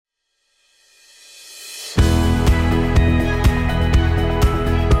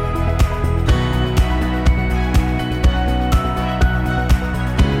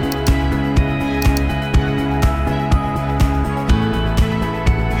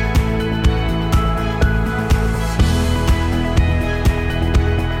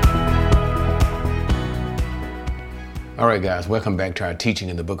right, guys, welcome back to our teaching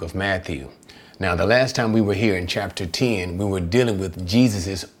in the book of Matthew. Now, the last time we were here in chapter 10, we were dealing with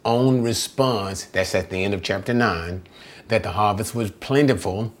Jesus's own response, that's at the end of chapter 9, that the harvest was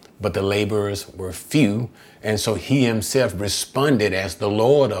plentiful, but the laborers were few. And so he himself responded as the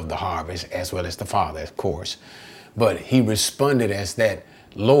Lord of the harvest, as well as the Father, of course. But he responded as that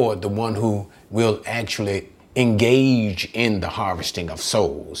Lord, the one who will actually engage in the harvesting of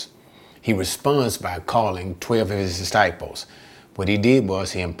souls. He responds by calling 12 of his disciples. What he did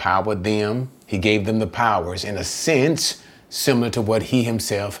was he empowered them. He gave them the powers, in a sense, similar to what he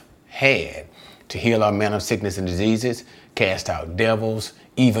himself had, to heal all manner of sickness and diseases, cast out devils,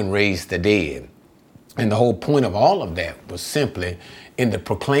 even raise the dead. And the whole point of all of that was simply in the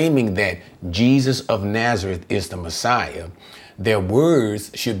proclaiming that Jesus of Nazareth is the Messiah. Their words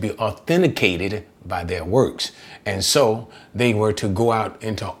should be authenticated by their works. And so they were to go out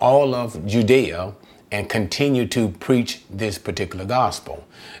into all of Judea and continue to preach this particular gospel.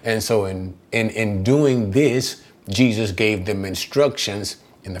 And so in doing this, Jesus gave them instructions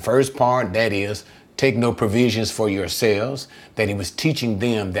in the first part, that is, take no provisions for yourselves, that he was teaching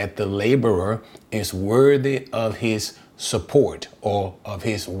them that the laborer is worthy of his support or of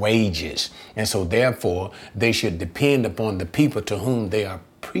his wages. And so therefore, they should depend upon the people to whom they are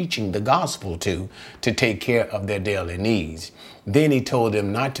preaching the gospel to take care of their daily needs. Then he told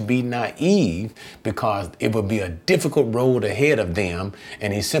them not to be naive, because it would be a difficult road ahead of them.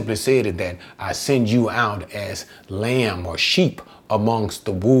 And he simply said that I send you out as lamb or sheep amongst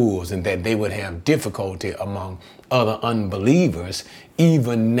the wolves, and that they would have difficulty among other unbelievers,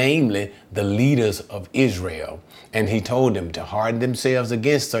 even namely the leaders of Israel. And he told them to harden themselves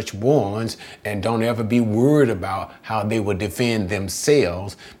against such ones, and don't ever be worried about how they will defend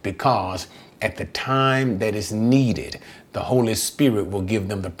themselves, because at the time that is needed, the Holy Spirit will give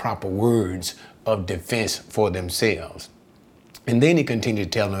them the proper words of defense for themselves. And then he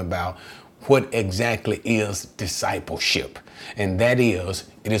continued to tell them about what exactly is discipleship. And that is,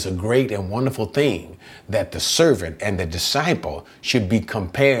 it is a great and wonderful thing that the servant and the disciple should be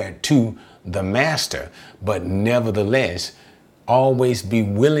compared to the master, but nevertheless, always be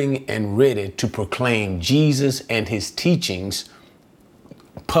willing and ready to proclaim Jesus and his teachings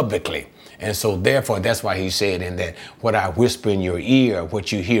publicly. And so therefore, that's why he said in that, what I whisper in your ear,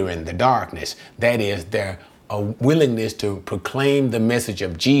 what you hear in the darkness, that is their willingness to proclaim the message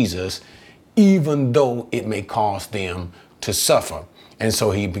of Jesus, even though it may cause them to suffer. And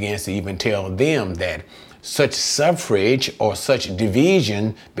so he begins to even tell them that such suffrage or such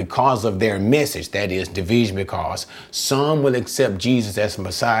division because of their message, that is division because some will accept Jesus as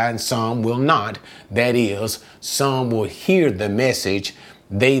Messiah and some will not. That is, some will hear the message.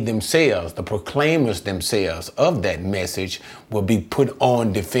 They themselves, the proclaimers themselves of that message, will be put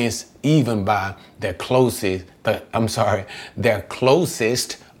on defense even by their closest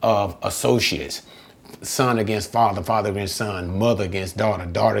of associates. Son against father, father against son, mother against daughter,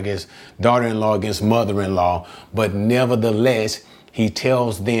 daughter against daughter-in-law against mother-in-law. But nevertheless, he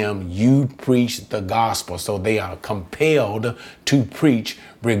tells them, you preach the gospel. So they are compelled to preach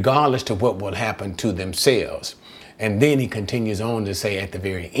regardless to what will happen to themselves. And then he continues on to say at the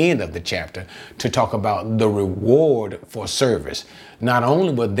very end of the chapter to talk about the reward for service. Not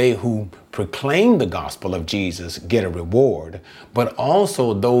only will they who proclaim the gospel of Jesus get a reward, but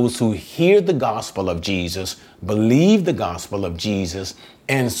also those who hear the gospel of Jesus, believe the gospel of Jesus,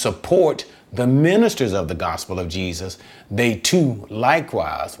 and support the ministers of the gospel of Jesus, they too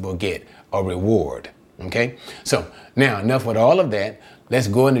likewise will get a reward. Okay, so now enough with all of that. Let's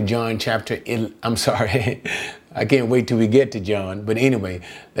go into John chapter, I can't wait till we get to John. But anyway,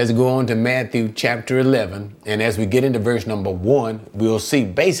 let's go on to Matthew chapter 11. And as we get into verse number 1, we'll see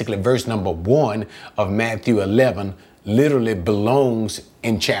basically verse number 1 of Matthew 11 literally belongs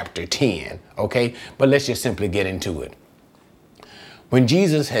in chapter 10. Okay, but let's just simply get into it. When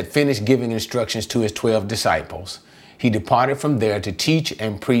Jesus had finished giving instructions to his 12 disciples, he departed from there to teach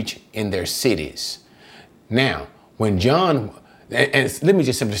and preach in their cities. Now, when John, and let me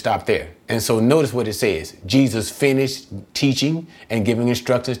just simply stop there. And so notice what it says. Jesus finished teaching and giving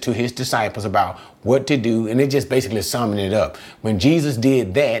instructions to his disciples about what to do. And it just basically summing it up. When Jesus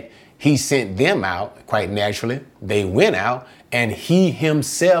did that, he sent them out quite naturally. They went out, and he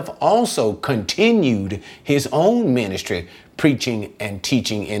himself also continued his own ministry, preaching and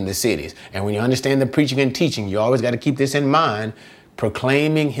teaching in the cities. And when you understand the preaching and teaching, you always got to keep this in mind,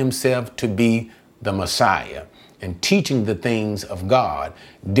 proclaiming himself to be the Messiah and teaching the things of God,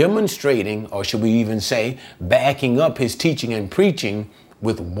 demonstrating, or should we even say, backing up his teaching and preaching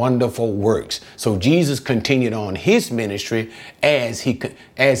with wonderful works. So Jesus continued on his ministry as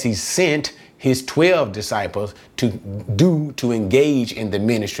he sent his 12 disciples to engage in the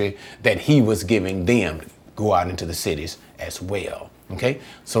ministry that he was giving them, go out into the cities as well. Okay,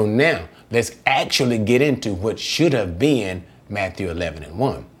 so now let's actually get into what should have been Matthew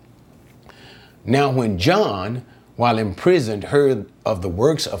 11:1. Now, when John, while imprisoned, heard of the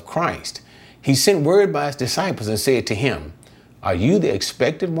works of Christ, he sent word by his disciples and said to him, "Are you the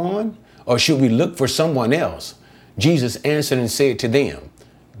expected one, or should we look for someone else?" Jesus answered and said to them,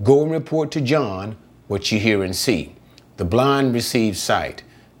 "Go and report to John what you hear and see. The blind receive sight,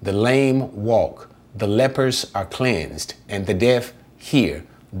 the lame walk, the lepers are cleansed, and the deaf hear.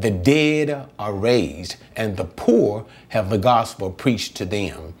 The dead are raised, and the poor have the gospel preached to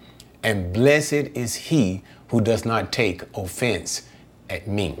them. And blessed is he who does not take offense at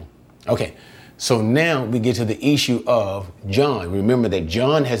me." Okay, so now we get to the issue of John. Remember that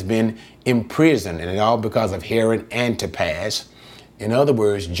John has been imprisoned, and all because of Herod Antipas. In other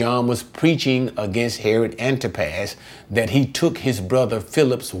words, John was preaching against Herod Antipas that he took his brother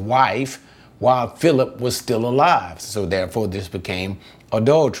Philip's wife while Philip was still alive. So therefore, this became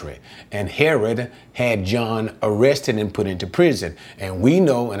adultery. And Herod had John arrested and put into prison. And we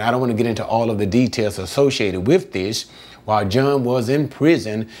know, and I don't want to get into all of the details associated with this, while John was in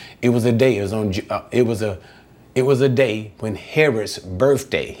prison, it was a day. It was a day when Herod's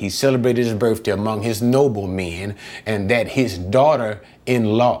birthday. He celebrated his birthday among his noblemen, and that his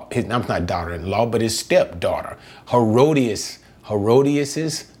daughter-in-law, not daughter-in-law, but his stepdaughter, Herodias's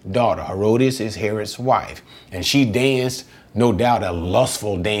daughter. Herodias is Herod's wife, and she danced, no doubt, a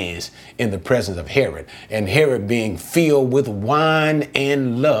lustful dance in the presence of Herod. And Herod, being filled with wine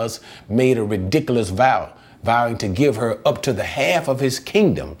and lust, made a ridiculous vow, vowing to give her up to the half of his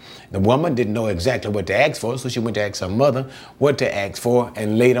kingdom. The woman didn't know exactly what to ask for, so she went to ask her mother what to ask for,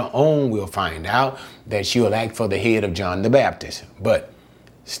 and later on we'll find out that she'll ask for the head of John the Baptist. But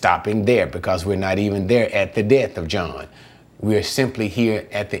stopping there, because we're not even there at the death of John. We're simply here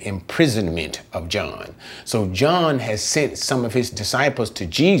at the imprisonment of John. So John has sent some of his disciples to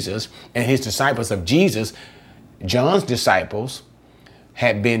Jesus, and his disciples of Jesus, John's disciples,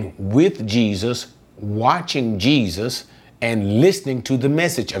 had been with Jesus, watching Jesus, and listening to the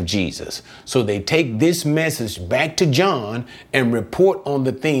message of Jesus. So they take this message back to John and report on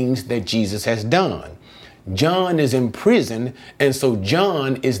the things that Jesus has done. John is in prison, and so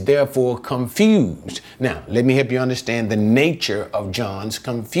John is therefore confused. Now, let me help you understand the nature of John's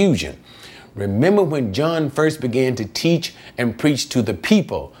confusion. Remember when John first began to teach and preach to the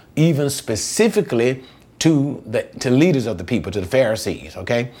people, even specifically to leaders of the people, to the Pharisees,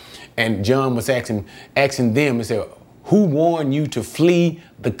 okay? And John was asking them, and said, "Who warned you to flee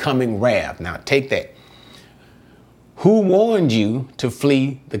the coming wrath?" Now, take that. Who warned you to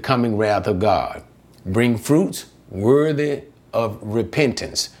flee the coming wrath of God? Bring fruits worthy of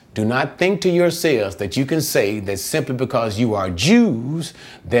repentance. Do not think to yourselves that you can say that simply because you are Jews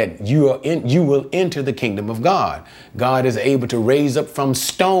that you will enter the kingdom of God. God is able to raise up from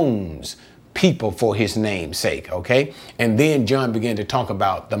stones people for his name's sake, okay? And then John began to talk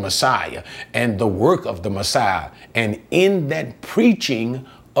about the Messiah and the work of the Messiah. And in that preaching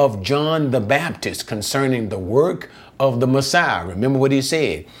of John the Baptist concerning the work of the Messiah, remember what he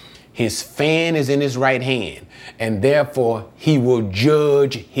said? His fan is in his right hand, and therefore he will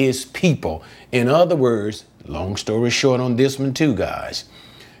judge his people. In other words, long story short on this one too, guys,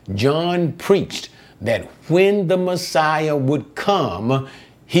 John preached that when the Messiah would come,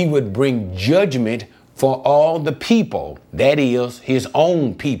 he would bring judgment for all the people, that is, his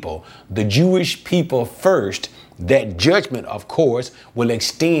own people, the Jewish people first. That judgment, of course, will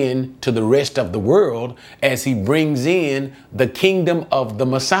extend to the rest of the world as he brings in the kingdom of the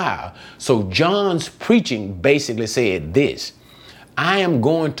Messiah. So John's preaching basically said this: I am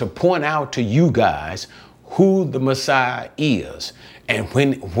going to point out to you guys who the Messiah is. And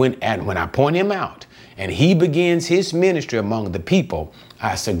when I point him out and he begins his ministry among the people,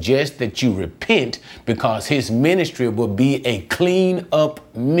 I suggest that you repent, because his ministry will be a clean up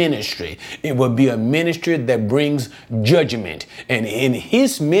ministry. It will be a ministry that brings judgment. And in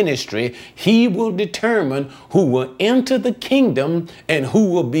his ministry, he will determine who will enter the kingdom and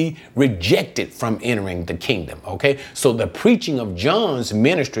who will be rejected from entering the kingdom. Okay, so the preaching of John's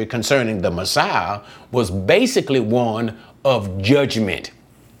ministry concerning the Messiah was basically one of judgment.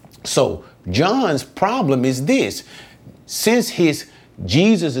 So John's problem is this: since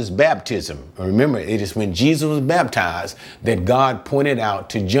Jesus' baptism, remember, it is when Jesus was baptized that God pointed out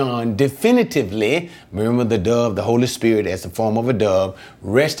to John definitively, remember the dove, the Holy Spirit as the form of a dove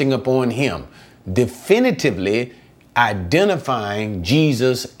resting upon him. Definitively, identifying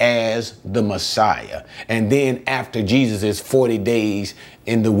Jesus as the Messiah. And then after Jesus is 40 days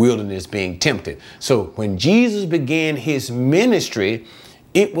in the wilderness being tempted. So when Jesus began his ministry,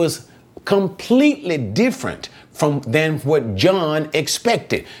 it was completely different than what John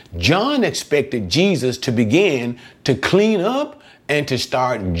expected. John expected Jesus to begin to clean up and to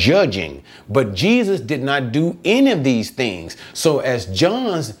start judging. But Jesus did not do any of these things. So as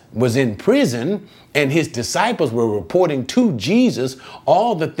John was in prison and his disciples were reporting to Jesus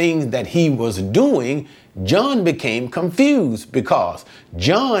all the things that he was doing, John became confused because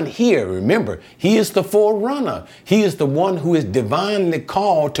John here, remember, he is the forerunner. He is the one who is divinely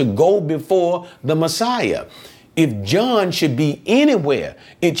called to go before the Messiah. If John should be anywhere,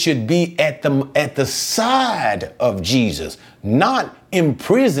 it should be at the side of Jesus, not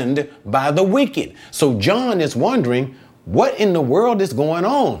imprisoned by the wicked. So John is wondering, what in the world is going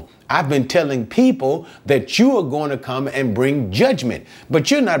on? I've been telling people that you are going to come and bring judgment,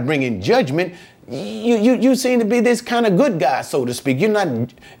 but you're not bringing judgment. You seem to be this kind of good guy, so to speak. You're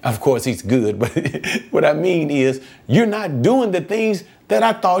not, of course, he's good, but what I mean is you're not doing the things that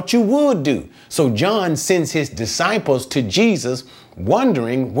I thought you would do. So John sends his disciples to Jesus,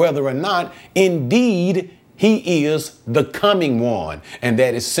 wondering whether or not indeed he is the coming one. And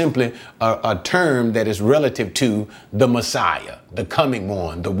that is simply a term that is relative to the Messiah, the coming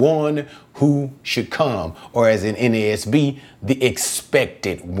one, the one who should come, or as in NASB, the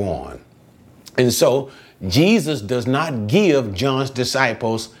expected one. And so Jesus does not give John's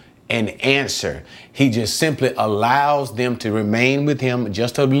disciples an answer. He just simply allows them to remain with him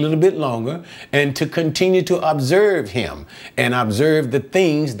just a little bit longer and to continue to observe him and observe the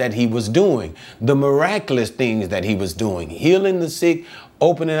things that he was doing, the miraculous things that he was doing, healing the sick,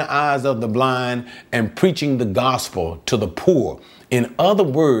 opening the eyes of the blind, and preaching the gospel to the poor. In other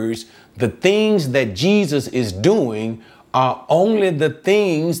words, the things that Jesus is doing are only the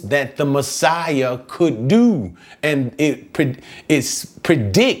things that the Messiah could do. And it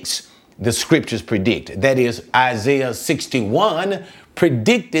predicts, the scriptures predict, that is Isaiah 61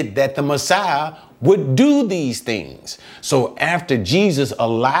 predicted that the Messiah would do these things. So after Jesus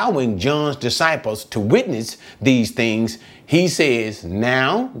allowing John's disciples to witness these things, he says,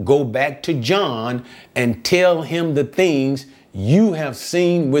 now go back to John and tell him the things you have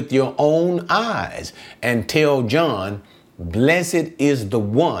seen with your own eyes, and tell John, blessed is the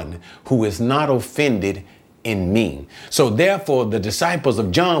one who is not offended in me. So therefore, the disciples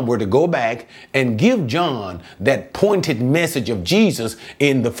of John were to go back and give John that pointed message of Jesus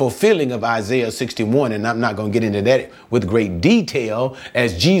in the fulfilling of Isaiah 61. And I'm not going to get into that with great detail,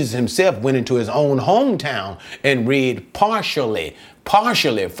 as Jesus himself went into his own hometown and read partially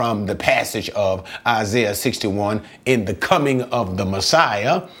from the passage of Isaiah 61 in the coming of the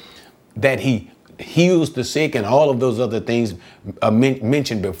Messiah, that he heals the sick and all of those other things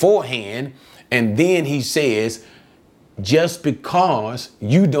mentioned beforehand. And then he says, just because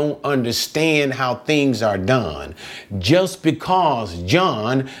you don't understand how things are done, just because,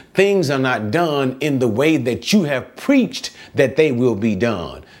 John, things are not done in the way that you have preached that they will be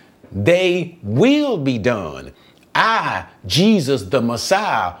done, they will be done. I, Jesus, the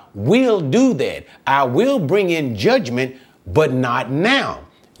Messiah, will do that. I will bring in judgment, but not now.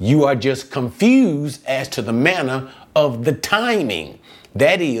 You are just confused as to the manner of the timing.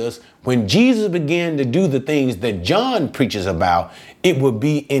 That is, when Jesus began to do the things that John preaches about, it would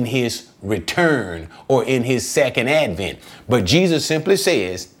be in his return or in his second advent. But Jesus simply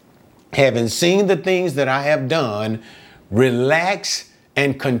says, having seen the things that I have done, relax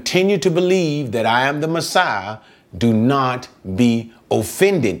and continue to believe that I am the Messiah. Do not be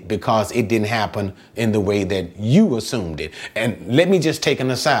offended because it didn't happen in the way that you assumed it. And let me just take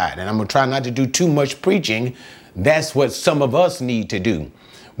an aside, and I'm going to try not to do too much preaching. That's what some of us need to do.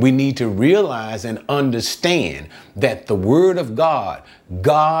 We need to realize and understand that the Word of God,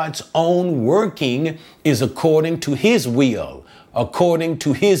 God's own working, is according to His will, according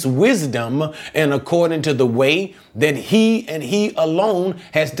to His wisdom, and according to the way that He and He alone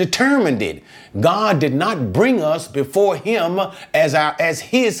has determined it. God did not bring us before Him as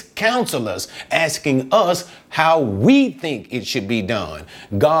His counselors, asking us how we think it should be done.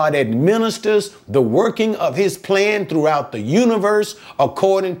 God administers the working of His plan throughout the universe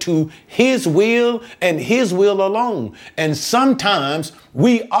according to His will and His will alone. And sometimes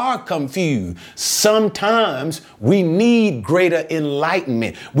we are confused. Sometimes we need greater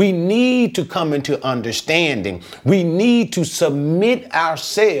enlightenment. We need to come into understanding. We need to submit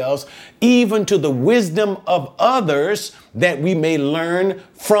ourselves even to the wisdom of others, that we may learn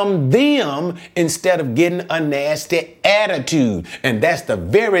from them instead of getting a nasty attitude. And that's the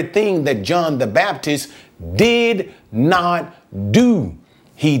very thing that John the Baptist did not do.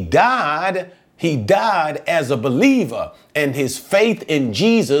 He died as a believer, and his faith in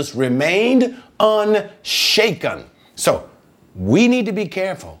Jesus remained unshaken. So we need to be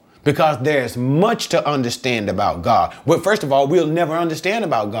careful, because there's much to understand about God. Well, first of all, we'll never understand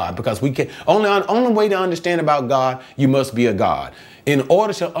about God, because we can only way to understand about God, you must be a God. In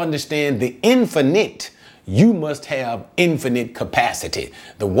order to understand the infinite, you must have infinite capacity.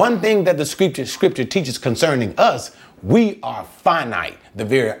 The one thing that the scripture teaches concerning us, we are finite, the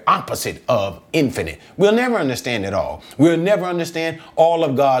very opposite of infinite. We'll never understand it all. We'll never understand all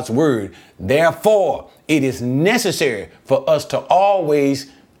of God's word. Therefore, it is necessary for us to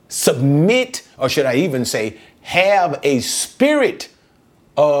always submit, or should I even say, have a spirit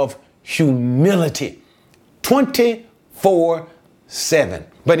of humility 24/7.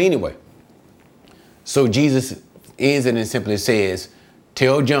 But anyway, so Jesus ends it and simply says,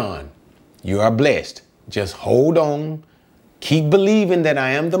 tell John, you are blessed. Just hold on. Keep believing that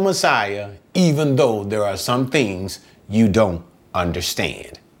I am the Messiah, even though there are some things you don't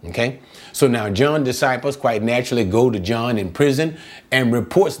understand. Okay? So now John's disciples quite naturally go to John in prison and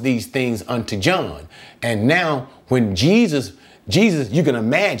reports these things unto John. And now when Jesus, you can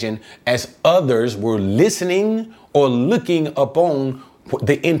imagine, as others were listening or looking upon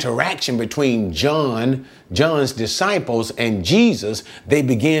the interaction between John's disciples and Jesus, they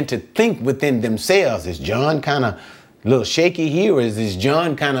began to think within themselves, is John kind of a little shaky here? Or is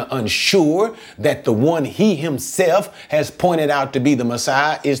John kind of unsure that the one he himself has pointed out to be the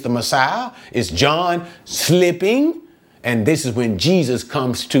Messiah is the Messiah? Is John slipping? And this is when Jesus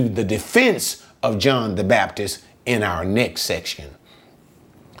comes to the defense of John the Baptist in our next section.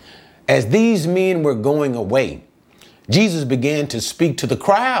 As these men were going away, Jesus began to speak to the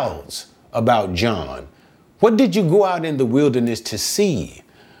crowds about John. What did you go out in the wilderness to see?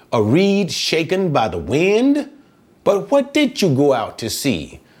 A reed shaken by the wind? But what did you go out to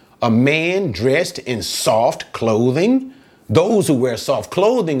see? A man dressed in soft clothing? Those who wear soft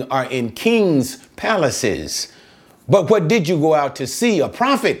clothing are in kings' palaces. But what did you go out to see? A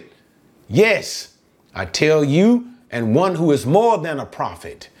prophet? Yes, I tell you, and one who is more than a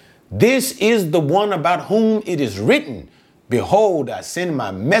prophet. This is the one about whom it is written, behold, I send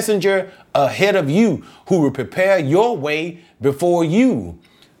my messenger ahead of you, who will prepare your way before you.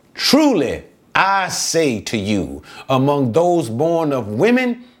 Truly, I say to you, among those born of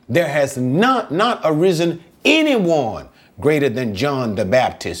women, there has not arisen anyone greater than John the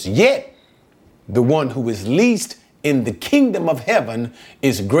Baptist. Yet, the one who is least in the kingdom of heaven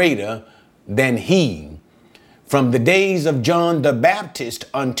is greater than he. From the days of John the Baptist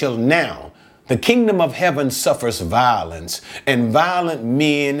until now, the kingdom of heaven suffers violence, and violent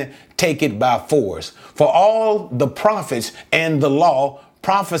men take it by force. For all the prophets and the law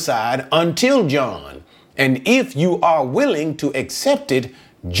prophesied until John. And if you are willing to accept it,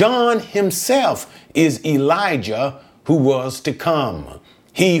 John himself is Elijah who was to come.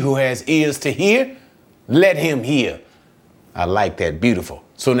 He who has ears to hear, let him hear. I like that. Beautiful.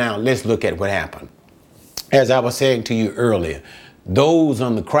 So now let's look at what happened. As I was saying to you earlier, those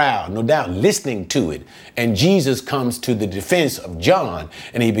on the crowd, no doubt listening to it, and Jesus comes to the defense of John,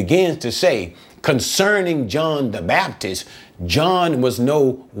 and he begins to say, concerning John the Baptist, John was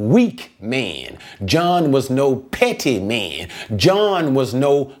no weak man. John was no petty man. John was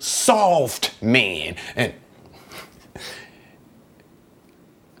no soft man. And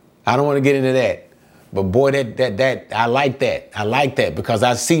I don't want to get into that. But boy, that I like that. I like that because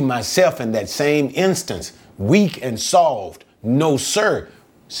I see myself in that same instance. Weak and soft. No, sir.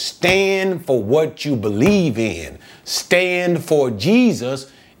 Stand for what you believe in. Stand for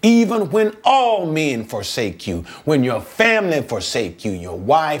Jesus, even when all men forsake you, when your family forsake you, your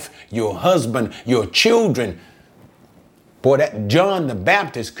wife, your husband, your children. Boy, that John the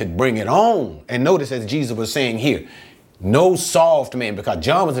Baptist could bring it on. And notice, as Jesus was saying here, no soft man, because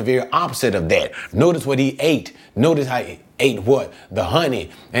John was the very opposite of that. Notice what he ate. Notice how he ate what? The honey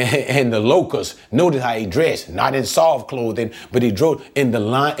and the locusts. Notice how he dressed, not in soft clothing, but he drove in the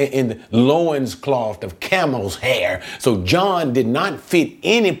loins cloth of camel's hair. So John did not fit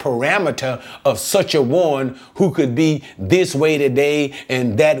any parameter of such a one who could be this way today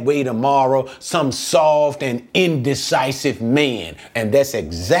and that way tomorrow, some soft and indecisive man. And that's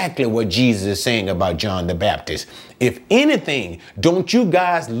exactly what Jesus is saying about John the Baptist. If anything, don't you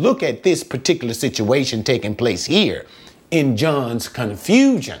guys look at this particular situation taking place here in John's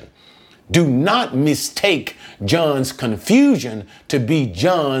confusion. Do not mistake John's confusion to be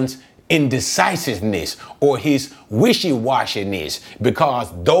John's indecisiveness or his wishy-washiness,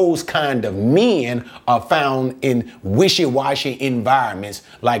 because those kind of men are found in wishy-washy environments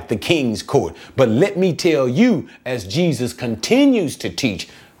like the king's court. But let me tell you, as Jesus continues to teach,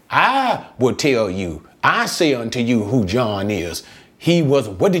 I will tell you, I say unto you who John is. He was,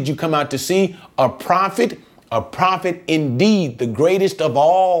 what did you come out to see? A prophet. A prophet indeed, the greatest of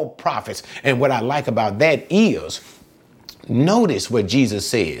all prophets. And what I like about that is, notice what Jesus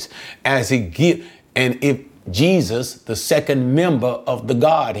says as he give, and if Jesus, the second member of the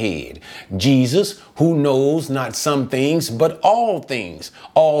Godhead, Jesus, who knows not some things, but all things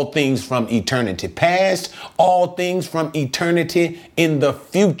from eternity past, all things from eternity in the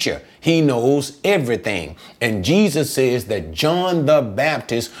future. He knows everything. And Jesus says that John the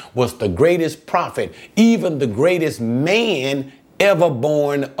Baptist was the greatest prophet, even the greatest man ever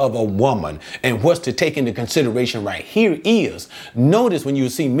born of a woman. And what's to take into consideration right here is, notice when you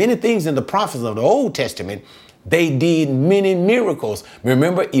see many things in the prophets of the Old Testament, they did many miracles.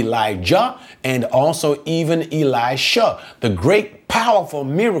 Remember Elijah and also even Elisha, the great powerful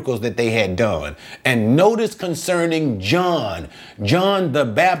miracles that they had done. And notice concerning John, John the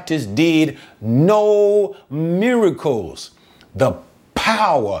Baptist did no miracles. The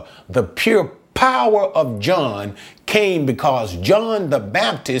power, the pure power of John came because John the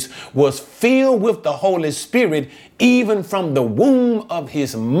Baptist was filled with the Holy Spirit even from the womb of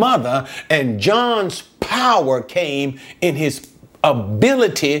his mother, and John's power came in his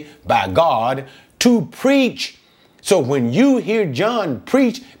ability by God to preach. So when you hear John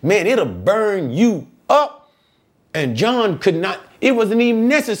preach, man, it'll burn you up. And John could not, it wasn't even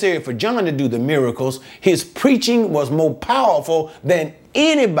necessary for John to do the miracles. His preaching was more powerful than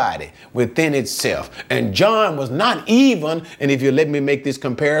anybody within itself. And John was not even, and if you let me make this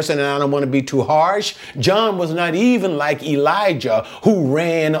comparison, and I don't want to be too harsh, John was not even like Elijah, who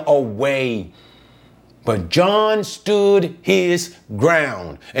ran away. But John stood his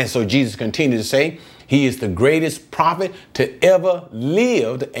ground. And so Jesus continued to say, he is the greatest prophet to ever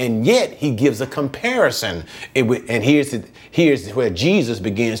lived, and yet he gives a comparison. And here's where Jesus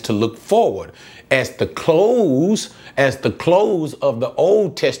begins to look forward. As the close of the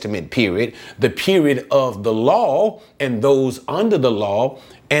Old Testament period, the period of the law and those under the law,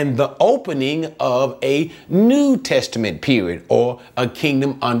 and the opening of a New Testament period, or a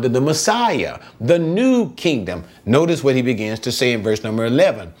kingdom under the Messiah, the new kingdom. Notice what he begins to say in verse number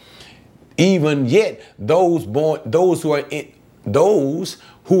 11. Even yet, those who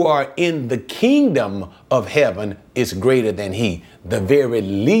are in the kingdom of heaven is greater than he, the very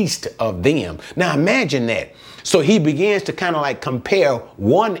least of them. Now imagine that. So he begins to kind of like compare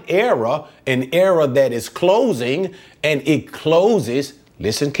one era, an era that is closing, and it closes,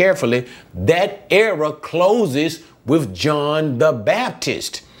 listen carefully, that era closes with John the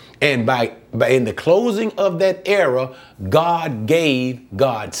Baptist. And by in the closing of that era,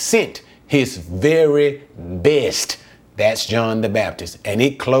 God sent his very best. That's John the Baptist. And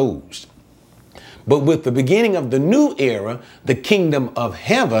it closed. But with the beginning of the new era, the kingdom of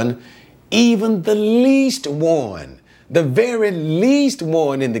heaven, even the least one, the very least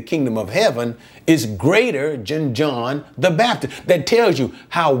one in the kingdom of heaven is greater than John the Baptist. That tells you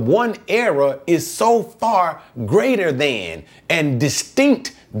how one era is so far greater than and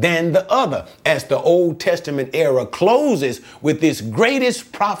distinct than the other. As the Old Testament era closes with this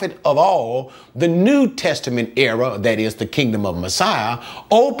greatest prophet of all, the New Testament era, that is the kingdom of Messiah,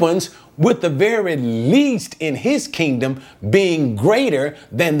 opens with the very least in his kingdom being greater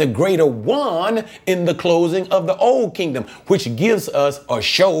than the greater one in the closing of the old kingdom, which gives us or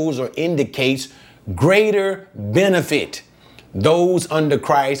shows or indicates greater benefit. Those under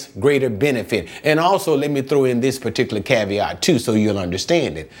Christ, greater benefit. And also let me throw in this particular caveat too, so you'll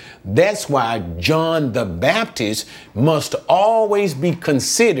understand it. That's why John the Baptist must always be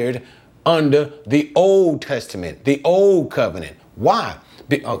considered under the Old Testament, the Old Covenant. Why?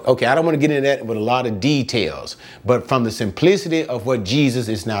 Okay, I don't want to get into that with a lot of details, but from the simplicity of what Jesus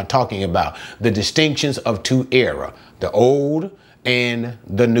is now talking about, the distinctions of two eras, the old and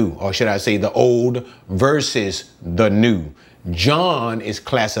the new, or should I say the old versus the new. John is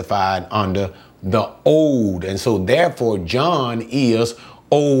classified under the old, and so therefore John is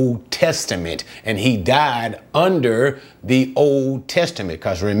Old Testament, and he died under the Old Testament,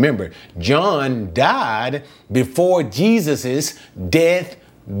 because remember, John died before Jesus's death,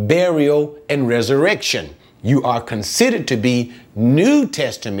 burial, and resurrection. You are considered to be New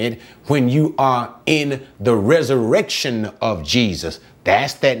Testament when you are in the resurrection of Jesus.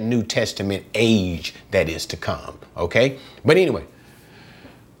 That's that New Testament age that is to come. Okay. But anyway,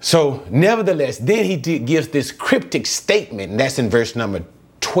 so nevertheless, then he gives this cryptic statement, and that's in verse number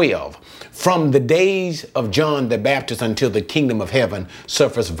 12. From the days of John the Baptist until the kingdom of heaven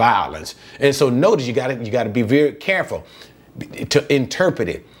suffers violence. And so notice you got to be very careful to interpret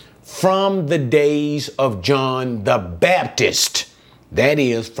it. From the days of John the Baptist. That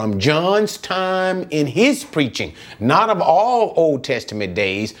is from John's time in his preaching, not of all Old Testament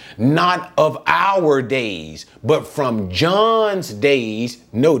days, not of our days, but from John's days.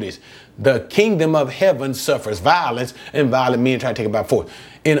 Notice, the kingdom of heaven suffers violence, and violent men try to take it by force.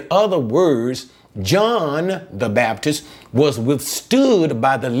 In other words, John the Baptist was withstood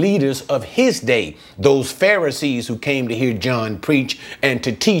by the leaders of his day, those Pharisees who came to hear John preach and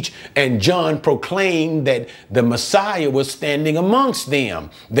to teach. And John proclaimed that the Messiah was standing amongst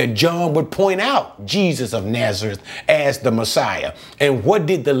them, that John would point out Jesus of Nazareth as the Messiah. And what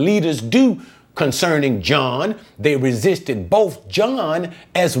did the leaders do concerning John? They resisted both John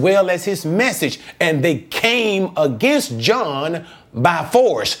as well as his message, and they came against John by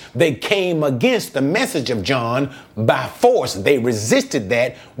force. They came against the message of John by force. They resisted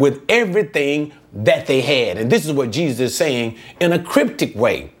that with everything that they had. And this is what Jesus is saying in a cryptic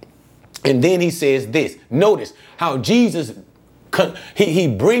way. And then he says this. Notice how Jesus, he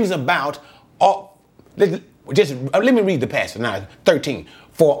brings about all, let me read the passage now, 13.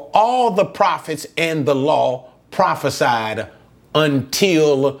 For all the prophets and the law prophesied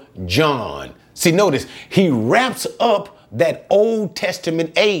until John. See, notice, he wraps up that Old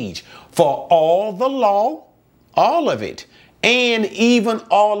Testament age. For all the law, all of it, and even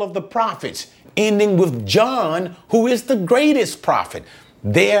all of the prophets, ending with John, who is the greatest prophet.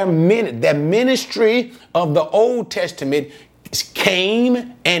 Their ministry of the Old Testament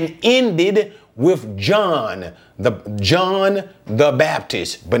came and ended with John the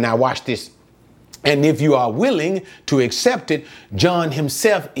Baptist. But now watch this. And if you are willing to accept it, John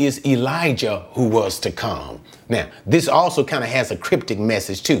himself is Elijah who was to come. Now, this also kind of has a cryptic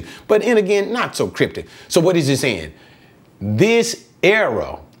message too, but and again, not so cryptic. So what is he saying? This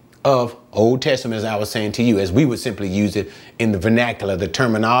era of Old Testament, as I was saying to you, as we would simply use it in the vernacular, the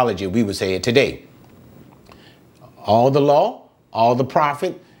terminology, we would say it today. All the law, all the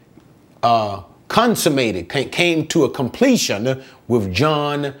prophet, consummated, came to a completion with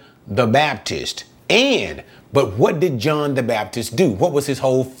John the Baptist. But what did John the Baptist do? What was his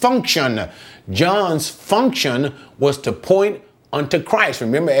whole function? John's function was to point unto Christ.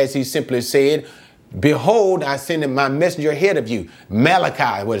 Remember, as he simply said, behold, I send my messenger ahead of you.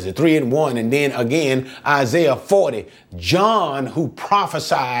 Malachi, 3:1, and then again, Isaiah 40. John, who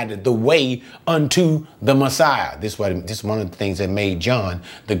prophesied the way unto the Messiah. This is one of the things that made John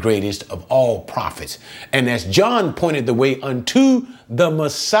the greatest of all prophets. And as John pointed the way unto the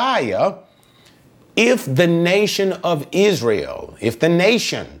Messiah, if the nation of Israel, if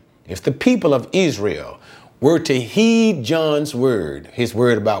the people of Israel were to heed John's word, his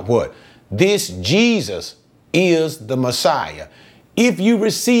word about what? This Jesus is the Messiah. If you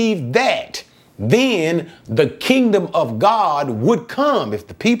receive that, then the kingdom of God would come. If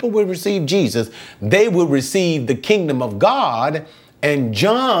the people would receive Jesus, they would receive the kingdom of God, and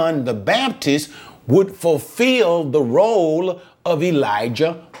John the Baptist would fulfill the role of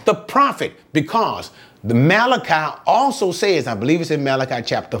Elijah the prophet, because the Malachi also says, I believe it's in Malachi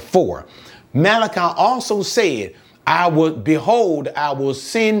chapter 4, Malachi also said, I will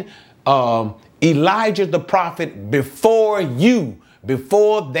send Elijah the prophet before you,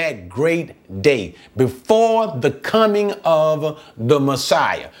 before that great day, before the coming of the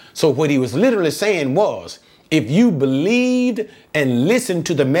Messiah. So what he was literally saying was, if you believed and listened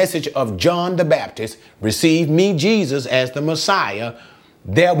to the message of John the Baptist, receive me, Jesus, as the Messiah,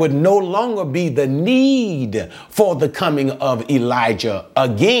 there would no longer be the need for the coming of Elijah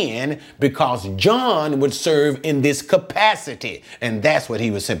again, because John would serve in this capacity. And that's what he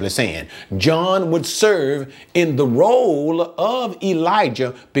was simply saying. John would serve in the role of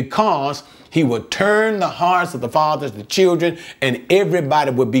Elijah, because he would turn the hearts of the fathers to children, and everybody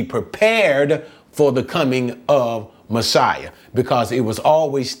would be prepared for the coming of Messiah, because it was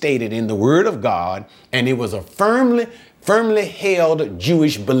always stated in the Word of God, and it was a firmly held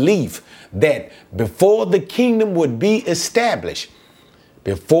Jewish belief that before the kingdom would be established,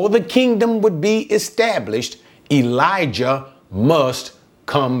 Elijah must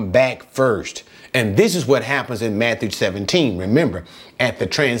come back first. And this is what happens in Matthew 17. Remember, at the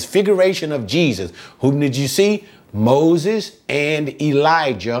transfiguration of Jesus, whom did you see? Moses and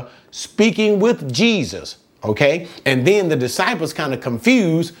Elijah speaking with Jesus. Okay. And then the disciples kind of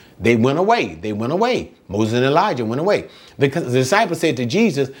confused. They went away. Moses and Elijah went away. The disciples said to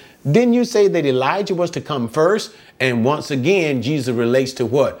Jesus, didn't you say that Elijah was to come first? And once again, Jesus relates to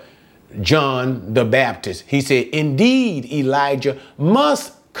what? John the Baptist. He said, indeed, Elijah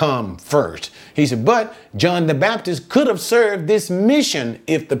must come first. He said, but John the Baptist could have served this mission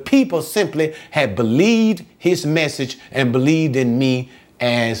if the people simply had believed his message and believed in me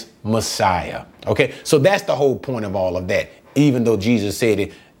as Messiah. Okay, so that's the whole point of all of that, even though Jesus said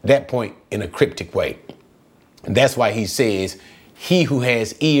it that point in a cryptic way. And that's why he says, he who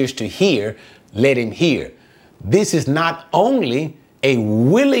has ears to hear, let him hear. This is not only a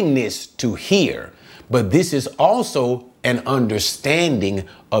willingness to hear, but this is also an understanding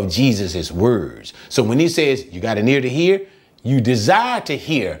of Jesus's words. So when he says you got an ear to hear, you desire to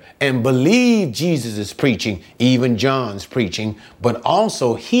hear and believe Jesus' preaching, even John's preaching, but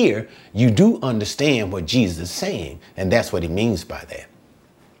also here you do understand what Jesus is saying. And that's what he means by that.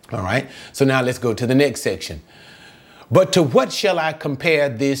 All right. So now let's go to the next section. But to what shall I compare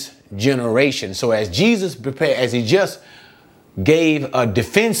this generation? So as Jesus prepared, as he just gave a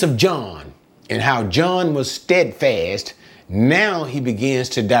defense of John and how John was steadfast, now he begins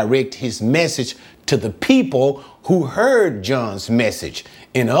to direct his message to the people who heard John's message.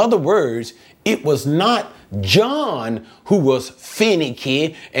 In other words, it was not John who was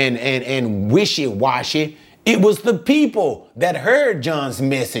finicky and wishy-washy. It was the people that heard John's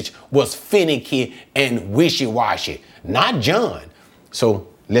message was finicky and wishy-washy, not John. So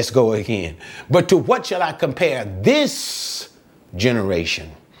let's go again. But to what shall I compare this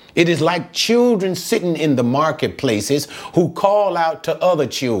generation? It is like children sitting in the marketplaces who call out to other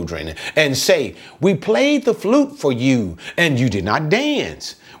children and say, we played the flute for you and you did not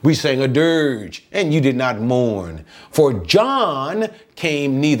dance. We sang a dirge and you did not mourn. For John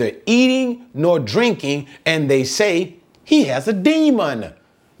came neither eating nor drinking, and they say he has a demon.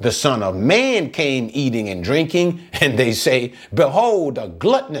 The Son of Man came eating and drinking, and they say, behold, a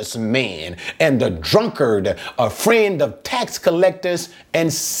gluttonous man and a drunkard, a friend of tax collectors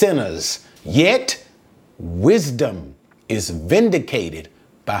and sinners. Yet wisdom is vindicated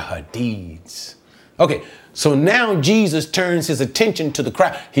by her deeds. Okay, so now Jesus turns his attention to the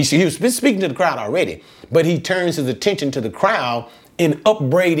crowd. He was speaking to the crowd already, but he turns his attention to the crowd in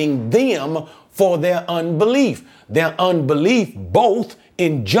upbraiding them for their unbelief. Their unbelief both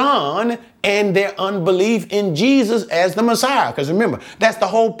in John and their unbelief in Jesus as the Messiah. Because remember, that's the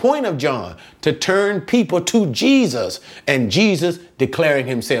whole point of John, to turn people to Jesus and Jesus declaring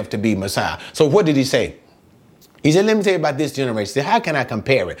himself to be Messiah. So what did he say? He said, let me tell you about this generation. He said, how can I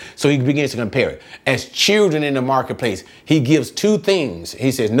compare it? So he begins to compare it. As children in the marketplace, he gives two things.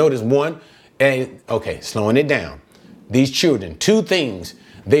 He says, notice one, and okay, slowing it down. These children, two things.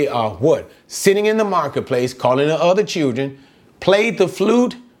 They are what? Sitting in the marketplace, calling the other children, played the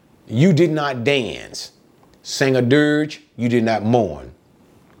flute, you did not dance. Sang a dirge, you did not mourn.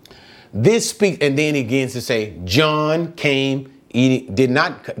 This speaks, and then he begins to say, John came,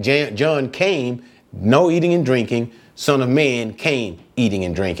 John came, no eating and drinking. Son of Man came eating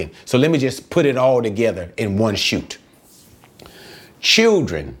and drinking. So let me just put it all together in one shoot.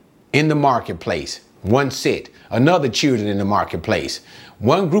 Children in the marketplace, one set. Another children in the marketplace.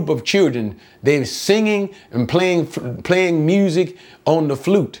 One group of children, they're singing and playing music on the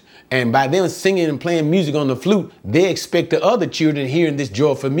flute. And by them singing and playing music on the flute, they expect the other children hearing this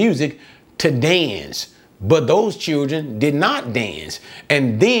joyful music to dance. But those children did not dance.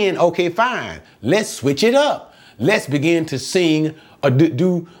 And then, okay, fine, let's switch it up. Let's begin to sing or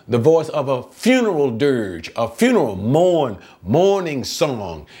do the voice of a funeral dirge, a funeral mourning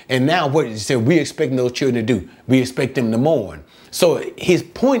song. And now what he said, we're expecting those children to do. We expect them to mourn. So his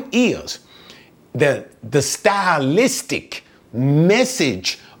point is that the stylistic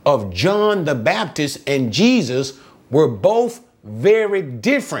message of John the Baptist and Jesus were both very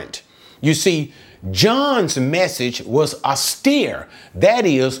different. You see, John's message was austere. That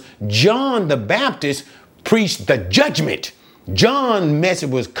is, John the Baptist preached the judgment. John's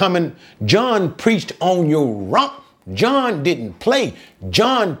message was coming. John preached on your rump. John didn't play.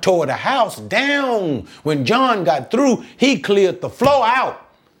 John tore the house down. When John got through, he cleared the floor out.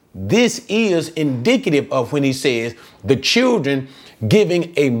 This is indicative of when he says the children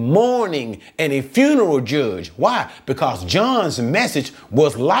giving a mourning and a funeral judge. Why? Because John's message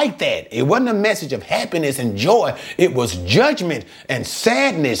was like that. It wasn't a message of happiness and joy. It was judgment and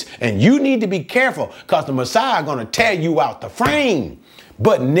sadness. And you need to be careful because the Messiah is going to tear you out the frame.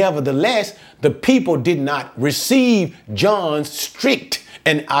 But nevertheless, the people did not receive John's strict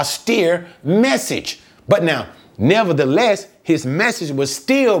and austere message. But now, nevertheless, his message was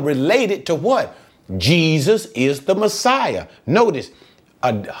still related to what? Jesus is the Messiah. Notice,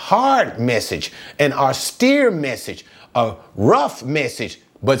 a hard message, an austere message, a rough message,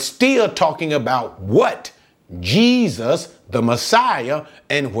 but still talking about what? Jesus the Messiah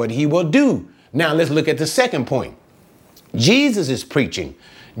and what he will do. Now let's look at the second point. Jesus is preaching.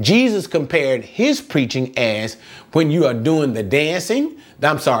 Jesus compared his preaching as when you are doing the dancing,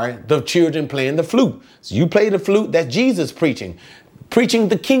 the children playing the flute. So you play the flute, that's Jesus preaching. Preaching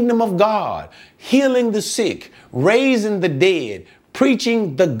the kingdom of God, healing the sick, raising the dead,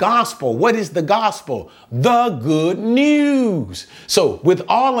 preaching the gospel. What is the gospel? The good news. So with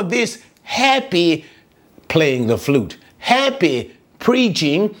all of this, happy playing the flute, happy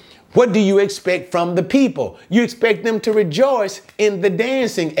preaching, what do you expect from the people? You expect them to rejoice in the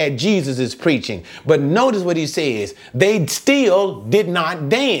dancing at Jesus' preaching. But notice what he says. They still did not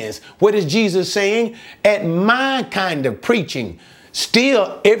dance. What is Jesus saying? At my kind of preaching,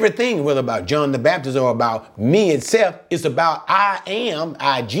 still everything, whether about John the Baptist or about me itself, is about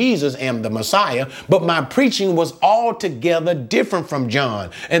I, Jesus, am the Messiah. But my preaching was altogether different from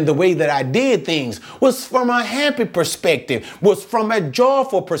John. And the way that I did things was from a happy perspective, was from a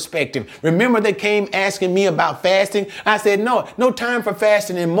joyful perspective. Remember, they came asking me about fasting. I said, no time for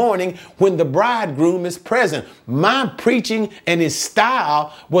fasting in the morning when the bridegroom is present. My preaching and his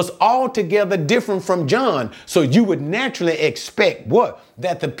style was altogether different from John. So you would naturally expect what?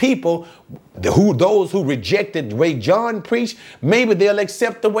 That the people, those who rejected the way John preached, maybe they'll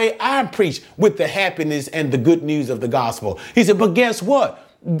accept the way I preach with the happiness and the good news of the gospel. He said, but guess what?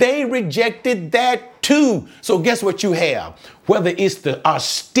 They rejected that too. So guess what you have? Whether it's the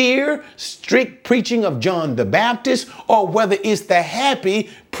austere, strict preaching of John the Baptist, or whether it's the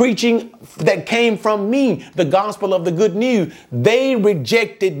happy preaching that came from me, the gospel of the good news, they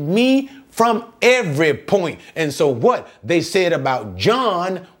rejected me from every point. And so what they said about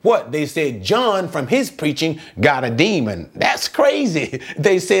John, they said John from his preaching got a demon. That's crazy.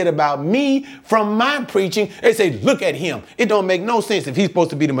 They said about me from my preaching, they say, look at him. It don't make no sense if he's supposed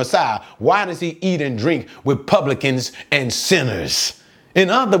to be the Messiah. Why does he eat and drink with publicans and sinners? In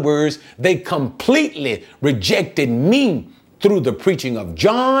other words, they completely rejected me through the preaching of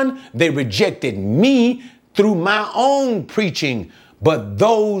John. They rejected me through my own preaching. But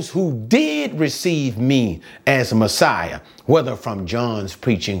those who did receive me as Messiah, whether from John's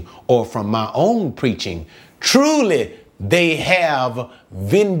preaching or from my own preaching, truly they have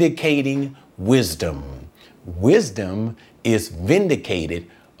vindicating wisdom. Wisdom is vindicated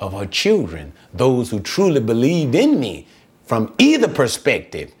of her children. Those who truly believed in me from either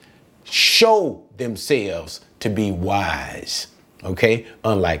perspective show themselves to be wise, okay?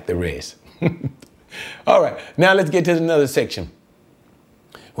 Unlike the rest. All right, now let's get to another section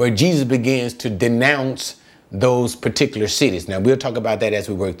where Jesus begins to denounce those particular cities. Now, we'll talk about that as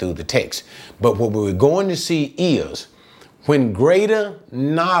we work through the text. But what we're going to see is when greater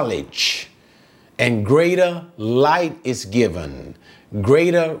knowledge and greater light is given,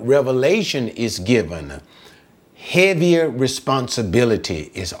 greater revelation is given, heavier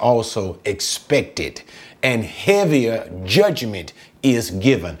responsibility is also expected, and heavier judgment is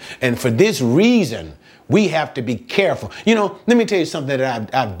given. And for this reason, we have to be careful. You know, let me tell you something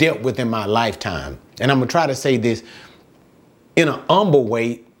that I've dealt with in my lifetime. And I'm going to try to say this in an humble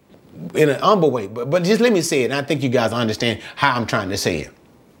way, but just let me say it. And I think you guys understand how I'm trying to say it.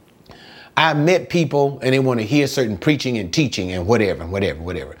 I've met people and they want to hear certain preaching and teaching and whatever.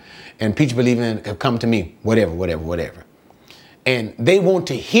 And preachers believing in have come to me, whatever. And they want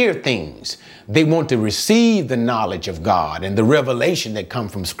to hear things. They want to receive the knowledge of God and the revelation that come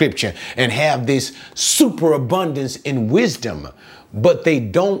from Scripture and have this superabundance in wisdom. But they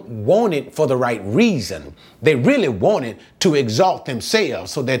don't want it for the right reason. They really want it to exalt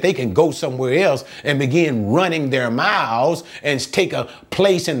themselves so that they can go somewhere else and begin running their mouths and take a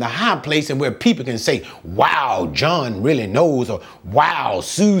place in the high place and where people can say, wow, John really knows, or wow,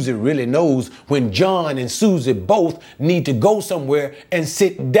 Susie really knows, when John and Susie both need to go somewhere and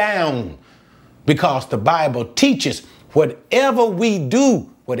sit down. Because the Bible teaches whatever we do,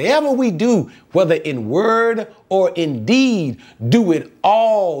 whether in word or in deed, do it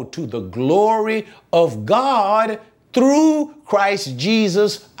all to the glory of God through Christ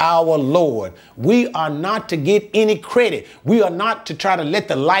Jesus our Lord. We are not to get any credit. We are not to try to let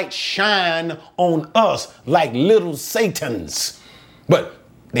the light shine on us like little Satans. But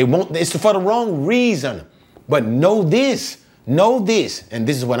it's for the wrong reason. But know this, and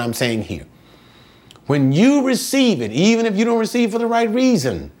this is what I'm saying here. When you receive it, even if you don't receive it for the right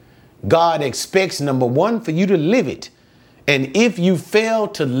reason, God expects, number one, for you to live it. And if you fail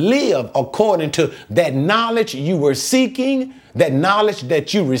to live according to that knowledge you were seeking, that knowledge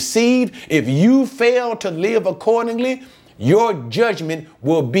that you received, if you fail to live accordingly, your judgment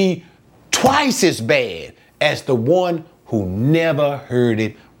will be twice as bad as the one who never heard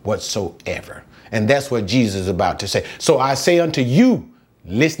it whatsoever. And that's what Jesus is about to say. So I say unto you,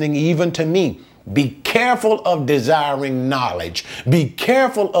 listening even to me, be careful of desiring knowledge. Be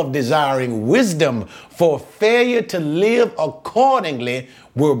careful of desiring wisdom, for failure to live accordingly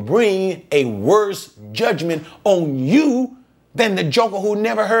will bring a worse judgment on you than the joker who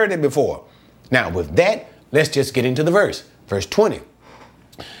never heard it before. Now, with that, let's just get into the verse. Verse 20.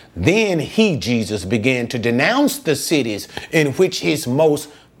 Then he, Jesus, began to denounce the cities in which most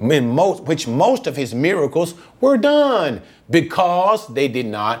of his miracles were done, because they did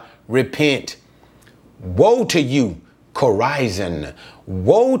not repent. Woe to you, Chorazin!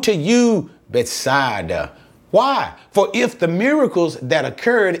 Woe to you, Bethsaida! Why? For if the miracles that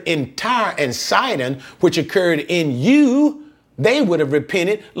occurred in Tyre and Sidon, which occurred in you, they would have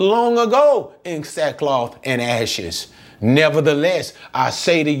repented long ago in sackcloth and ashes. Nevertheless, I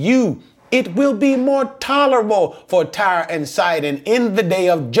say to you, it will be more tolerable for Tyre and Sidon in the day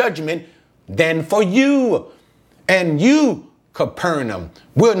of judgment than for you. And you, Capernaum,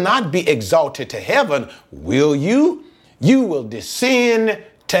 will not be exalted to heaven, will you? You will descend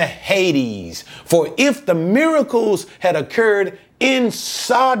to Hades. For if the miracles had occurred in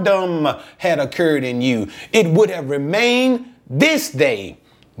Sodom had occurred in you, it would have remained this day.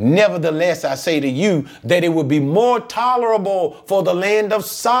 Nevertheless, I say to you that it would be more tolerable for the land of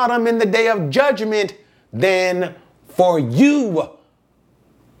Sodom in the day of judgment than for you.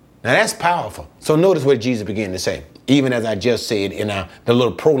 Now that's powerful. So notice what Jesus began to say, even as I just said in the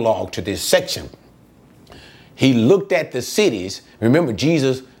little prologue to this section. He looked at the cities. Remember,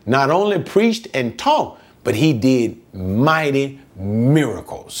 Jesus not only preached and taught, but he did mighty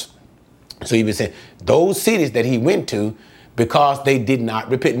miracles. So he was saying those cities that he went to, because they did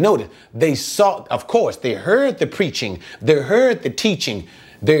not repent. Notice, they saw, of course, they heard the preaching, they heard the teaching,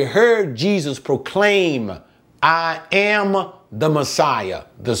 they heard Jesus proclaim, I am the Messiah,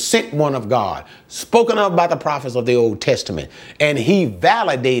 the sent one of God, spoken of by the prophets of the Old Testament. And he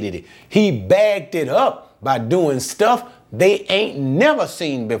validated it. He backed it up by doing stuff they ain't never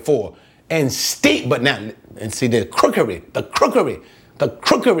seen before. And see the crookery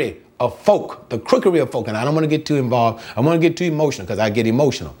of folk. And I don't want to get too involved. I want to get too emotional, because I get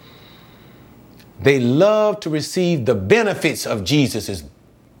emotional. They love to receive the benefits of Jesus's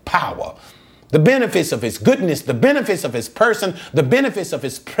power, the benefits of his goodness, the benefits of his person, the benefits of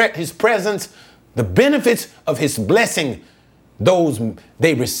his presence, the benefits of his blessing.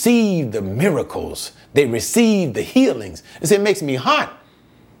 They receive the miracles. They receive the healings. It makes me hot.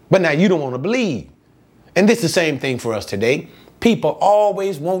 But now you don't want to believe. And this is the same thing for us today. People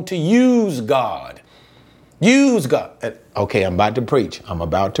always want to use God. Use God. Okay, I'm about to preach.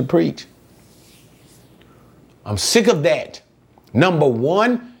 I'm sick of that. Number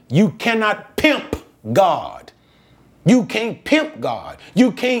one, you cannot pimp God. You can't pimp God.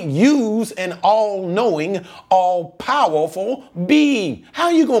 You can't use an all-knowing, all-powerful being. How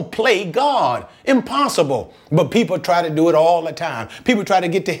are you going to play God? Impossible. But people try to do it all the time. People try to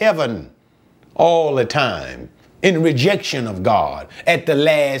get to heaven all the time in rejection of God at the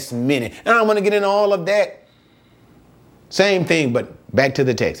last minute. And I don't want to get into all of that. Same thing, but back to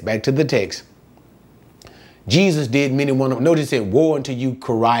the text. Jesus did many wonders. Notice it said, woe unto you,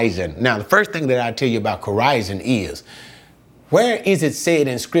 Chorazin. Now, the first thing that I tell you about Chorazin is, where is it said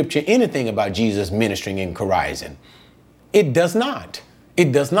in scripture anything about Jesus ministering in Chorazin? It does not.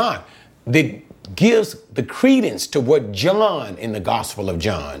 That gives the credence to what John in the Gospel of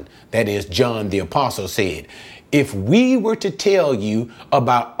John, that is John the Apostle, said. If we were to tell you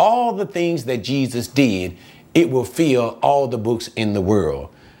about all the things that Jesus did, it will fill all the books in the world.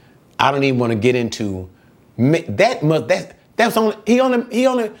 I don't even want to get into that. He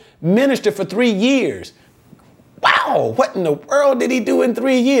only ministered for 3 years. Wow, what in the world did he do in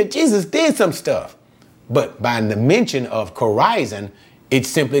 3 years? Jesus did some stuff. But by the mention of Chorazin, it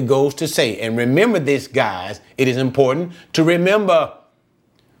simply goes to say, and remember this, guys, it is important to remember,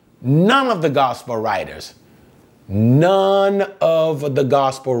 none of the gospel writers, when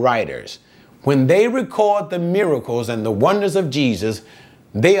they record the miracles and the wonders of Jesus,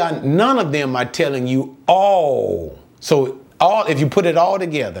 none of them are telling you all. So if you put it all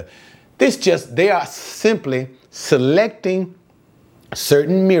together, they are simply selecting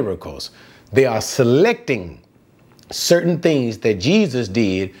certain miracles. They are selecting certain things that Jesus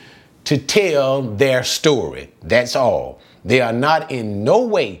did to tell their story. That's all. They are not in no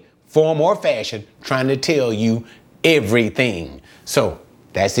way, form, or fashion trying to tell you everything. So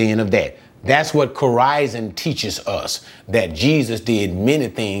that's the end of that. That's what Chorazin teaches us, that Jesus did many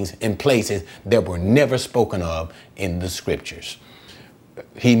things in places that were never spoken of in the scriptures.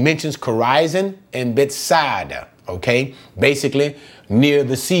 He mentions Chorazin and Bethsaida. okay? Basically near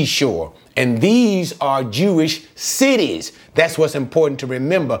the seashore. And these are Jewish cities. That's what's important to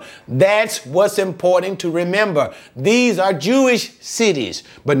remember. That's what's important to remember. These are Jewish cities.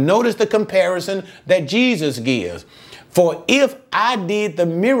 But notice the comparison that Jesus gives. For if I did the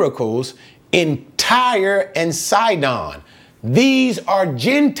miracles in Tyre and Sidon, these are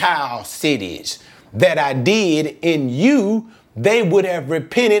Gentile cities that I did in you, they would have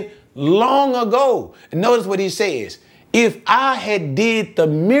repented long ago. And notice what he says. If I had did the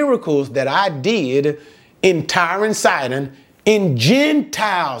miracles that I did in Tyre and Sidon, in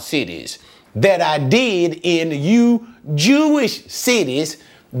Gentile cities that I did in you Jewish cities,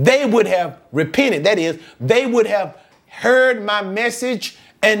 they would have repented. That is, they would have heard my message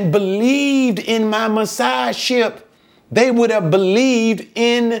and believed in my Messiahship. They would have believed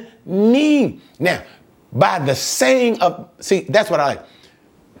in me. Now, by the saying of, see, that's what I like.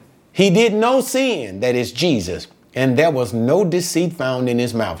 He did no sin, that is Jesus, and there was no deceit found in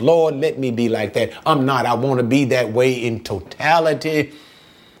his mouth. Lord, let me be like that. I'm not. I want to be that way in totality.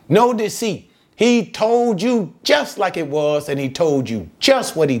 No deceit. He told you just like it was, and he told you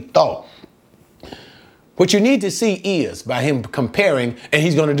just what he thought. What you need to see is by him comparing, and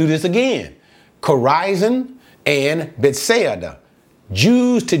he's going to do this again, Chorazin and Bethsaida,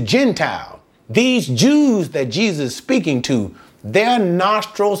 Jews to Gentile. These Jews that Jesus is speaking to, their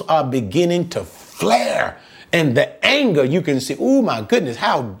nostrils are beginning to flare. And the anger, you can see, oh my goodness,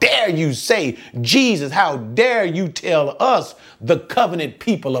 how dare you say, Jesus, how dare you tell us, the covenant